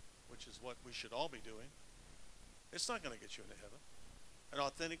thing, which is what we should all be doing, it's not going to get you into heaven. An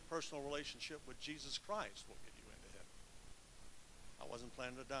authentic personal relationship with Jesus Christ will get you into heaven. I wasn't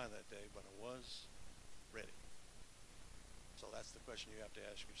planning to die that day, but I was ready. So that's the question you have to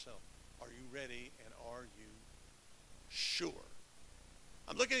ask yourself. Are you ready, and are you sure?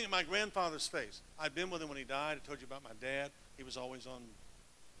 I'm looking at my grandfather's face. I'd been with him when he died. I told you about my dad. He was always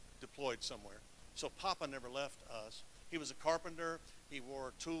deployed somewhere. So Papa never left us. He was a carpenter. He wore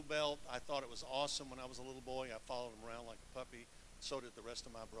a tool belt. I thought it was awesome when I was a little boy. I followed him around like a puppy. So did the rest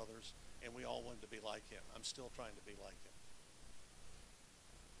of my brothers. And we all wanted to be like him. I'm still trying to be like him.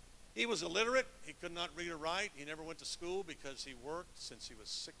 He was illiterate. He could not read or write. He never went to school because he worked since he was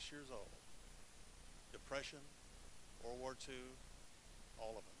 6 years old. Depression, World War II,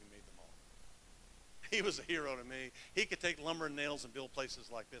 all of them. He made them all. He was a hero to me. He could take lumber and nails and build places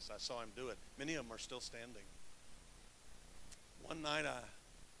like this. I saw him do it. Many of them are still standing. One night I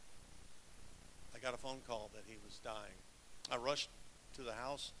got a phone call that he was dying. I rushed to the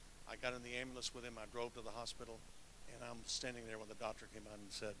house. I got in the ambulance with him. I drove to the hospital. And I'm standing there when the doctor came out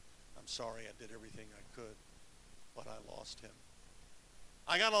and said, I'm sorry, I did everything I could, but I lost him.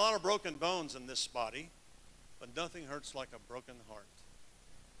 I got a lot of broken bones in this body, but nothing hurts like a broken heart.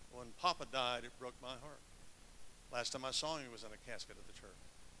 When Papa died, it broke my heart. Last time I saw him, he was in a casket at the church.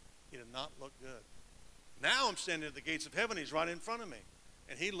 He did not look good. Now I'm standing at the gates of heaven. He's right in front of me.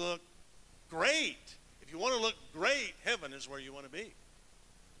 And he looked great. If you want to look great, heaven is where you want to be.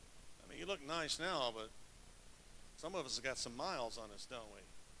 I mean, you look nice now, but some of us have got some miles on us, don't we?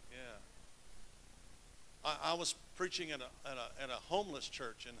 Yeah. I was preaching at a homeless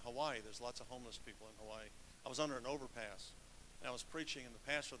church in Hawaii. There's lots of homeless people in Hawaii. I was under an overpass. And I was preaching, and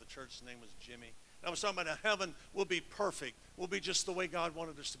the pastor of the church's name was Jimmy. And I was talking about how heaven will be perfect. Will be just the way God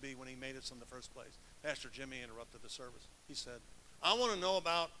wanted us to be when he made us in the first place. Pastor Jimmy interrupted the service. He said, I want to know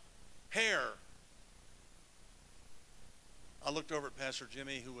about Hair. I looked over at Pastor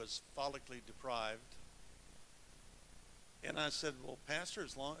Jimmy, who was follically deprived, and I said, well, Pastor,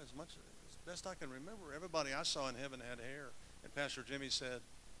 as best I can remember, everybody I saw in heaven had hair. And Pastor Jimmy said,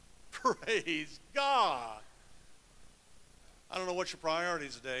 praise God. I don't know what your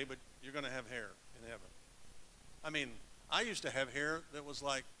priorities today, but you're going to have hair in heaven. I mean, I used to have hair that was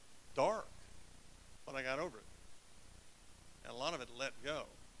like dark, but I got over it. And a lot of it let go.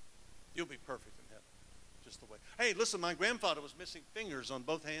 You'll be perfect in heaven, just the way. Hey, listen, my grandfather was missing fingers on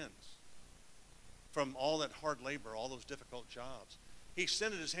both hands from all that hard labor, all those difficult jobs. He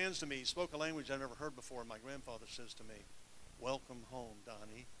extended his hands to me. He spoke a language I never heard before. My grandfather says to me, welcome home,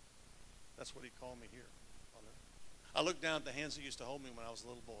 Donnie. That's what he called me here on earth. I looked down at the hands that used to hold me when I was a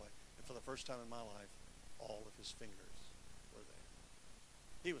little boy, and for the first time in my life, all of his fingers were there.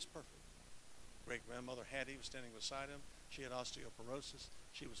 He was perfect. Great-grandmother Hattie was standing beside him. She had osteoporosis.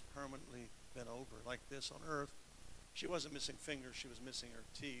 She was permanently bent over like this on earth. She wasn't missing fingers. She was missing her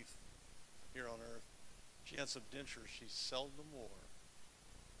teeth here on earth. She had some dentures she seldom wore.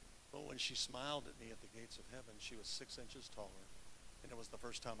 But when she smiled at me at the gates of heaven, she was 6 inches taller, and it was the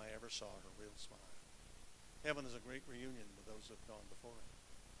first time I ever saw her real smile. Heaven is a great reunion with those who have gone before it.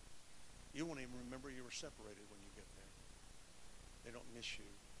 You won't even remember you were separated when you get there. They don't miss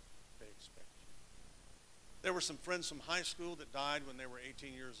you. They expect you. There were some friends from high school that died when they were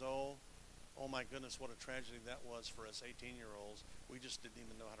 18 years old. Oh my goodness, what a tragedy that was for us 18-year-olds. We just didn't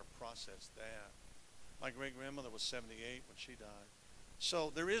even know how to process that. My great-grandmother was 78 when she died.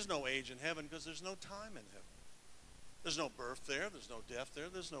 So there is no age in heaven because there's no time in heaven. There's no birth there. There's no death there.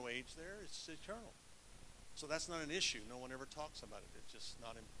 There's no age there. It's eternal. So that's not an issue. No one ever talks about it. It's just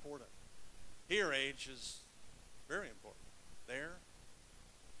not important. Here, age is very important. There,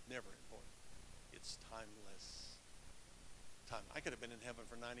 never important. It's timeless. Time. I could have been in heaven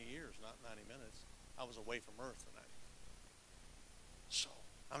for 90 years, not 90 minutes. I was away from earth for 90 minutes. So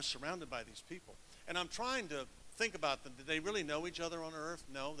I'm surrounded by these people. And I'm trying to think about them. Did they really know each other on earth?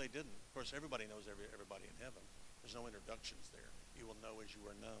 No, they didn't. Of course, everybody knows everybody in heaven. There's no introductions there. You will know as you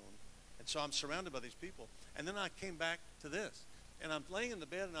are known. And so I'm surrounded by these people. And then I came back to this. And I'm laying in the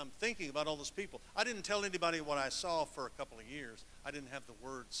bed and I'm thinking about all those people. I didn't tell anybody what I saw for a couple of years. I didn't have the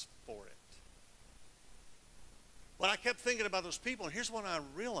words for it. But I kept thinking about those people. And here's what I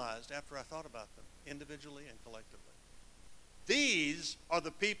realized after I thought about them, individually and collectively. These are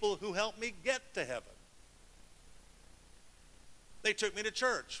the people who helped me get to heaven. They took me to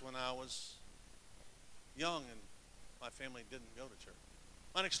church when I was young and my family didn't go to church.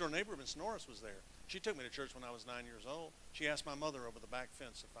 My next door neighbor, Miss Norris, was there. She took me to church when I was 9 years old. She asked my mother over the back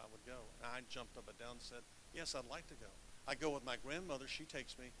fence if I would go. And I jumped up and down and said, yes, I'd like to go. I go with my grandmother. She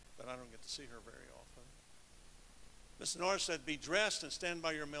takes me, but I don't get to see her very often. Miss Norris said, be dressed and stand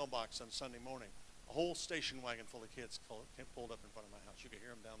by your mailbox on Sunday morning. A whole station wagon full of kids pulled up in front of my house. You could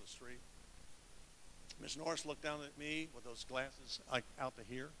hear them down the street. Miss Norris looked down at me with those glasses like out to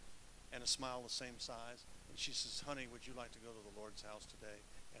here and a smile the same size. And she says, honey, would you like to go to the Lord's house today?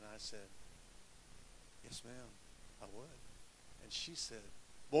 And I said, yes, ma'am, I would. And she said,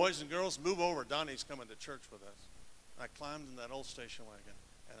 boys and girls, move over. Donnie's coming to church with us. And I climbed in that old station wagon,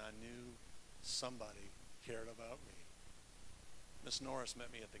 and I knew somebody cared about me. Miss Norris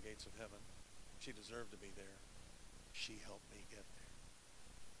met me at the gates of heaven. She deserved to be there. She helped me get there.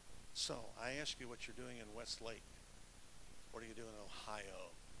 So I ask you what you're doing in Westlake. What do you do in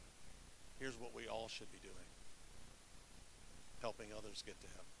Ohio? Here's what we all should be doing. Helping others get to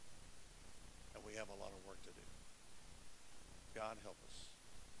heaven. And we have a lot of work to do. God help us.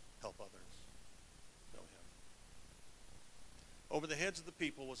 Help others know him. Over the heads of the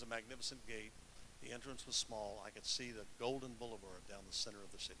people was a magnificent gate. The entrance was small. I could see the golden boulevard down the center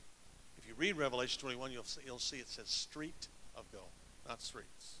of the city. If you read Revelation 21, you'll see it says street of gold, not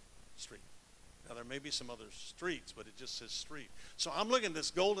streets. Street. Now, there may be some other streets, but it just says street. So I'm looking at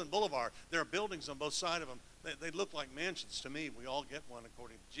this golden boulevard. There are buildings on both sides of them. They look like mansions to me. We all get one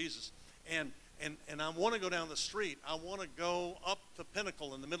according to Jesus. And I want to go down the street. I want to go up the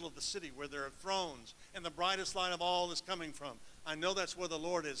pinnacle in the middle of the city where there are thrones and the brightest light of all is coming from. I know that's where the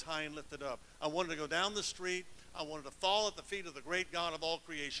Lord is, high and lifted up. I wanted to go down the street. I wanted to fall at the feet of the great God of all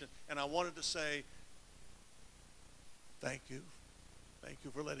creation. And I wanted to say, thank you. Thank you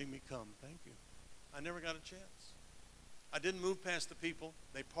for letting me come. Thank you. I never got a chance. I didn't move past the people.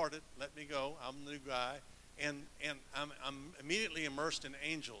 They parted, let me go. I'm the new guy. And I'm immediately immersed in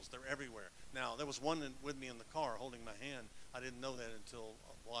angels. They're everywhere. Now, there was one with me in the car holding my hand. I didn't know that until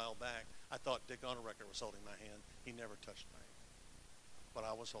a while back. I thought Dick Onderrecker was holding my hand. He never touched my hand. But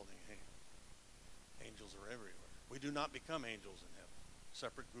I was holding a hand. Angels are everywhere. We do not become angels in heaven.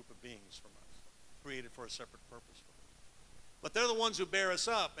 separate group of beings from us, created for a separate purpose from us. But they're the ones who bear us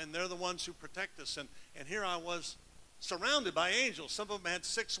up, and they're the ones who protect us. And here I was surrounded by angels. Some of them had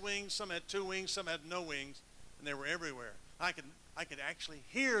 6 wings, some had 2 wings, some had no wings, and they were everywhere. I could actually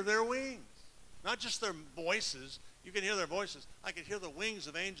hear their wings, not just their voices. You can hear their voices. I could hear the wings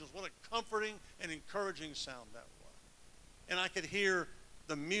of angels. What a comforting and encouraging sound that was. And I could hear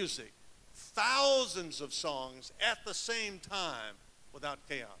the music, thousands of songs at the same time without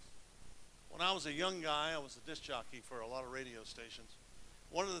chaos. When I was a young guy, I was a disc jockey for a lot of radio stations.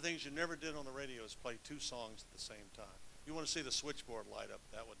 One of the things you never did on the radio is play 2 songs at the same time. You want to see the switchboard light up,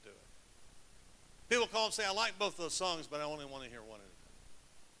 that would do it. People call and say, I like both those songs, but I only want to hear one at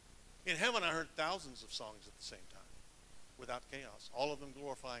a time. In heaven, I heard thousands of songs at the same time without chaos, all of them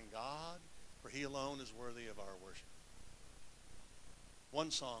glorifying God, for he alone is worthy of our worship.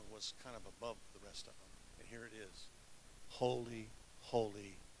 One song was kind of above the rest of them, and here it is. Holy,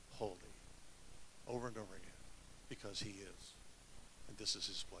 holy, holy. Over and over again, because he is. And this is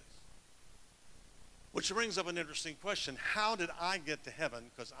his place. Which brings up an interesting question. How did I get to heaven?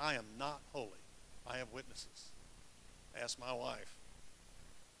 Because I am not holy. I have witnesses. Ask my wife.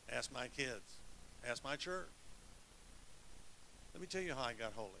 Ask my kids. Ask my church. Let me tell you how I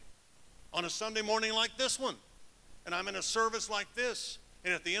got holy. On a Sunday morning like this one, and I'm in a service like this,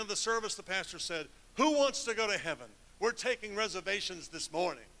 and at the end of the service, the pastor said, who wants to go to heaven? We're taking reservations this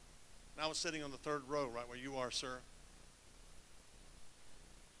morning. And I was sitting on the 3rd row, right where you are, sir.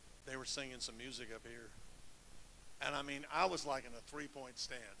 They were singing some music up here. And I mean, I was like in a 3-point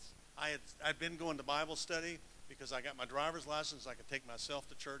stance. I'd been going to Bible study because I got my driver's license. I could take myself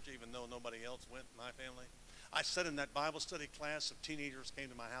to church even though nobody else went in my family. I sat in that Bible study class of teenagers came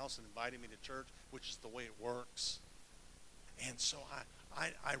to my house and invited me to church, which is the way it works. And so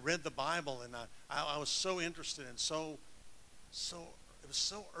I read the Bible, and I was so interested and so it was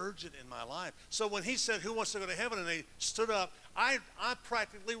so urgent in my life. So when he said, who wants to go to heaven? And they stood up, I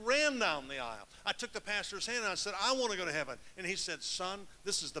practically ran down the aisle. I took the pastor's hand and I said, I want to go to heaven. And he said, son,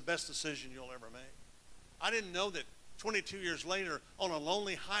 this is the best decision you'll ever make. I didn't know that 22 years later on a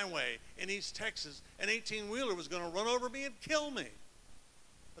lonely highway in East Texas, an 18-wheeler was going to run over me and kill me.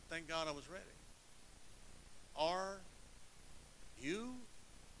 But thank God I was ready. Are you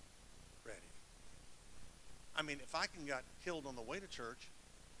ready? I mean, if I can get killed on the way to church,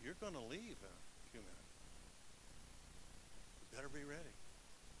 you're going to leave in a few minutes. You better be ready.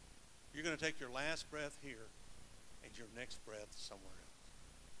 You're going to take your last breath here and your next breath somewhere else.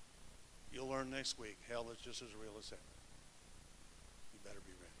 You'll learn next week, hell is just as real as heaven. You better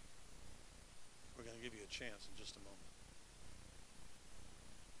be ready. We're going to give you a chance in just a moment.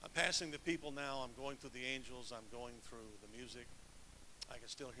 I'm passing the people now. I'm going through the angels. I'm going through the music. I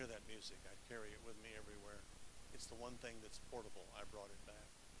can still hear that music. I carry it with me everywhere. It's the one thing that's portable. I brought it back.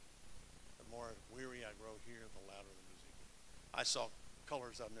 The more weary I grow here, the louder the music is. I saw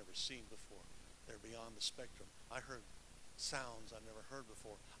colors I've never seen before. They're beyond the spectrum. I heard sounds I've never heard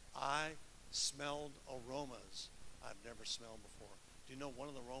before. I smelled aromas I've never smelled before. Do you know one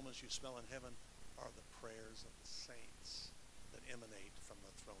of the aromas you smell in heaven are the prayers of the saints that emanate from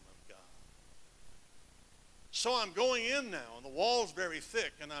the throne of God? So I'm going in now, and the wall's very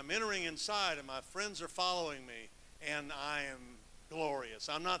thick, and I'm entering inside, and my friends are following me, and I am glorious.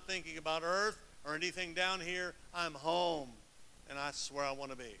 I'm not thinking about earth or anything down here. I'm home, and that's where I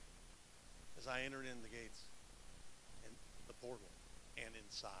want to be. As I entered in the gates and the portal and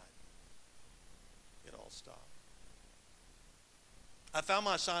inside, it all stopped. I found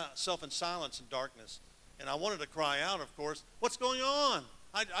myself in silence and darkness, and I wanted to cry out, of course, what's going on?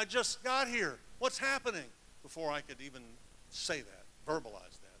 I just got here. What's happening? Before I could even say that,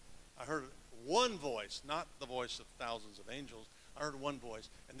 verbalize that, I heard one voice, not the voice of thousands of angels. I heard one voice,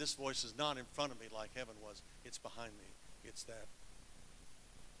 and this voice is not in front of me like heaven was. It's behind me. It's that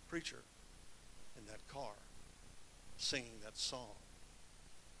preacher in that car singing that song.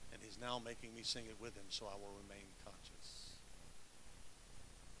 And he's now making me sing it with him so I will remain conscious.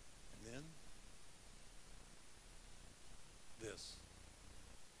 And then, this.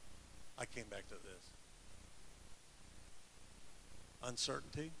 I came back to this.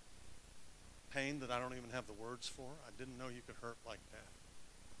 Uncertainty, pain that I don't even have the words for. I didn't know you could hurt like that.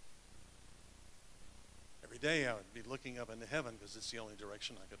 Every day I would be looking up into heaven because it's the only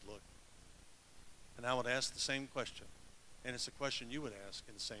direction I could look. And I would ask the same question. And it's a question you would ask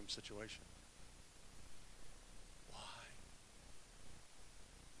in the same situation. Why?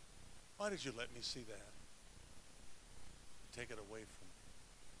 Why did you let me see that? Take it away from me.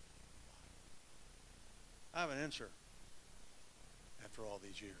 Why? I have an answer after all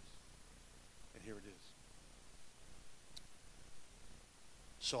these years. And here it is.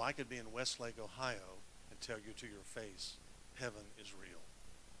 so I could be in Westlake, Ohio, and tell you to your face, heaven is real,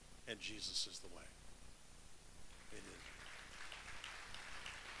 and Jesus is the way. It is.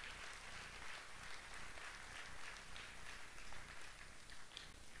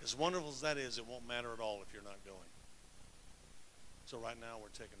 As wonderful as that is, it won't matter at all if you're not going. So right now, we're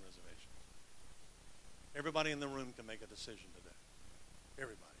taking reservations. Everybody in the room can make a decision today.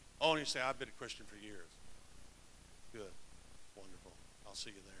 Everybody. Oh, and you say, I've been a Christian for years. Good. Wonderful. I'll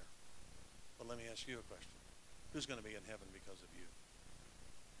see you there. But let me ask you a question. Who's going to be in heaven because of you?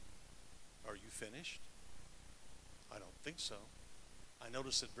 Are you finished? I don't think so. I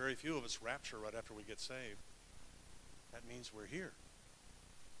notice that very few of us rapture right after we get saved. That means we're here.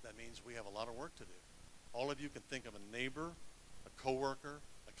 That means we have a lot of work to do. All of you can think of a neighbor, a coworker,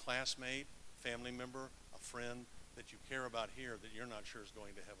 a classmate, family member, a friend that you care about here that you're not sure is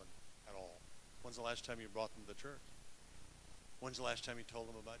going to heaven at all. When's the last time you brought them to the church? When's the last time you told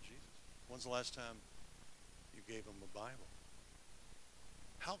them about Jesus? When's the last time you gave them a Bible?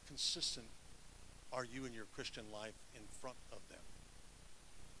 How consistent are you in your Christian life in front of them?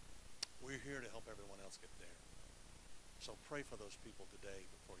 We're here to help everyone else get there. So pray for those people today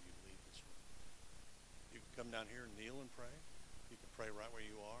before you leave this room. You can come down here and kneel and pray. You can pray right where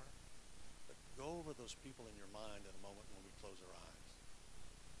you are. But go over those people in your mind in a moment when we close our eyes.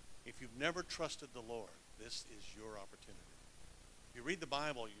 If you've never trusted the Lord, this is your opportunity. If you read the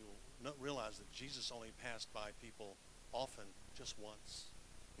Bible, you'll realize that Jesus only passed by people often just once.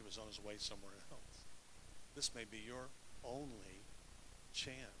 He was on his way somewhere else. This may be your only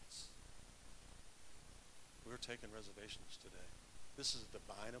chance. We're taking reservations today. This is a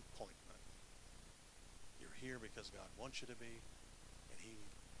divine appointment. You're here because God wants you to be, and he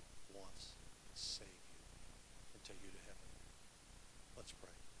wants to save you and take you to heaven. Let's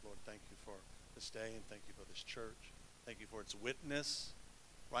pray. Lord, thank you for this day, and thank you for this church. Thank you for its witness.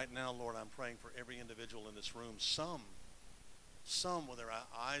 Right now, Lord, I'm praying for every individual in this room. Some with their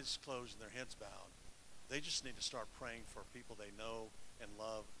eyes closed and their heads bowed. They just need to start praying for people they know and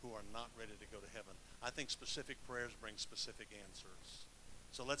love who are not ready to go to heaven. I think specific prayers bring specific answers.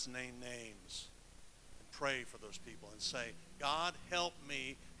 So let's name names and pray for those people and say, God, help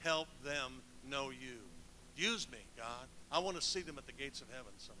me, help them know you. Use me, God. I want to see them at the gates of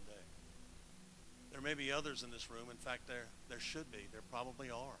heaven someday. There may be others in this room. In fact, there should be. There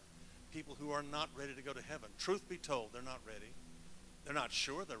probably are. People who are not ready to go to heaven. Truth be told, they're not ready. They're not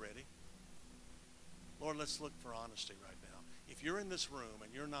sure they're ready. Lord, let's look for honesty right now. If you're in this room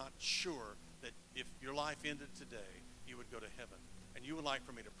and you're not sure that if your life ended today, you would go to heaven, and you would like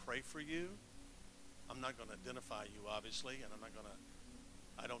for me to pray for you, I'm not going to identify you, obviously, and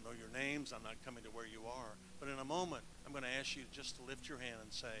I don't know your names. I'm not coming to where you are. But in a moment, I'm going to ask you just to lift your hand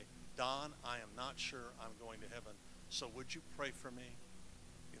and say, Don, I am not sure I'm going to heaven, so would you pray for me?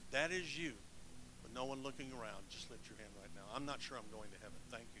 If that is you, with no one looking around, just lift your hand right now. I'm not sure I'm going to heaven.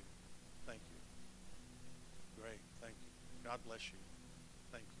 Thank you. Thank you. Great. Thank you. God bless you.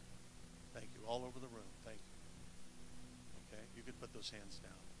 Thank you. Thank you. All over the room. Thank you. Okay? You could put those hands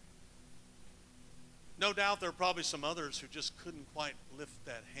down. No doubt there are probably some others who just couldn't quite lift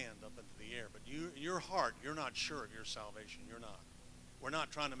that hand up into the air. But you, in your heart, you're not sure of your salvation. You're not. We're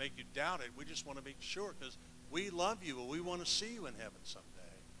not trying to make you doubt it. We just want to be sure because we love you and we want to see you in heaven someday.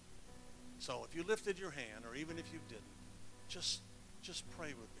 So if you lifted your hand, or even if you didn't, just pray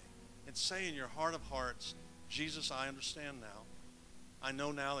with me and say in your heart of hearts, Jesus, I understand now. I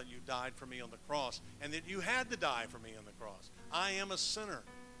know now that you died for me on the cross and that you had to die for me on the cross. I am a sinner.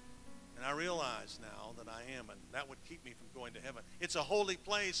 And I realize now that I am, and that would keep me from going to heaven. It's a holy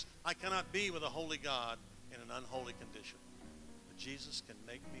place. I cannot be with a holy God in an unholy condition. But Jesus can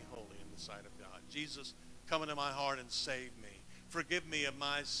make me holy in the sight of God. Jesus, come into my heart and save me. Forgive me of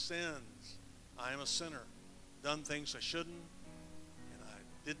my sins. I am a sinner. Done things I shouldn't, and I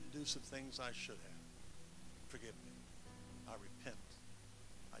didn't do some things I should have. Forgive me. I repent.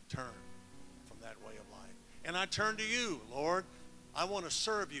 I turn from that way of life. And I turn to you, Lord. I want to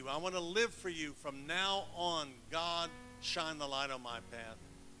serve you. I want to live for you from now on. God, shine the light on my path,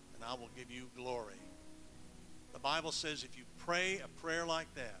 and I will give you glory. The Bible says if you pray a prayer like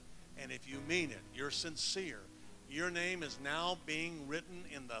that, and if you mean it, you're sincere, your name is now being written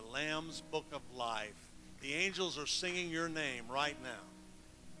in the Lamb's Book of Life. The angels are singing your name right now.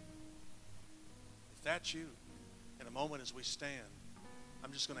 If that's you, in a moment as we stand,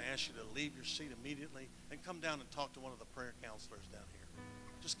 I'm just going to ask you to leave your seat immediately and come down and talk to one of the prayer counselors down here.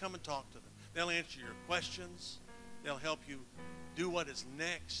 Just come and talk to them. They'll answer your questions. They'll help you do what is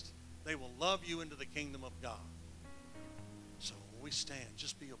next. They will love you into the kingdom of God. So when we stand,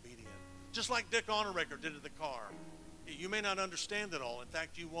 just be obedient. Just like Dick Honorrecker did to the car. You may not understand it all. In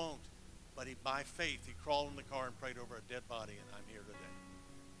fact, you won't. But by faith, he crawled in the car and prayed over a dead body, and I'm here today.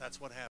 That's what happened.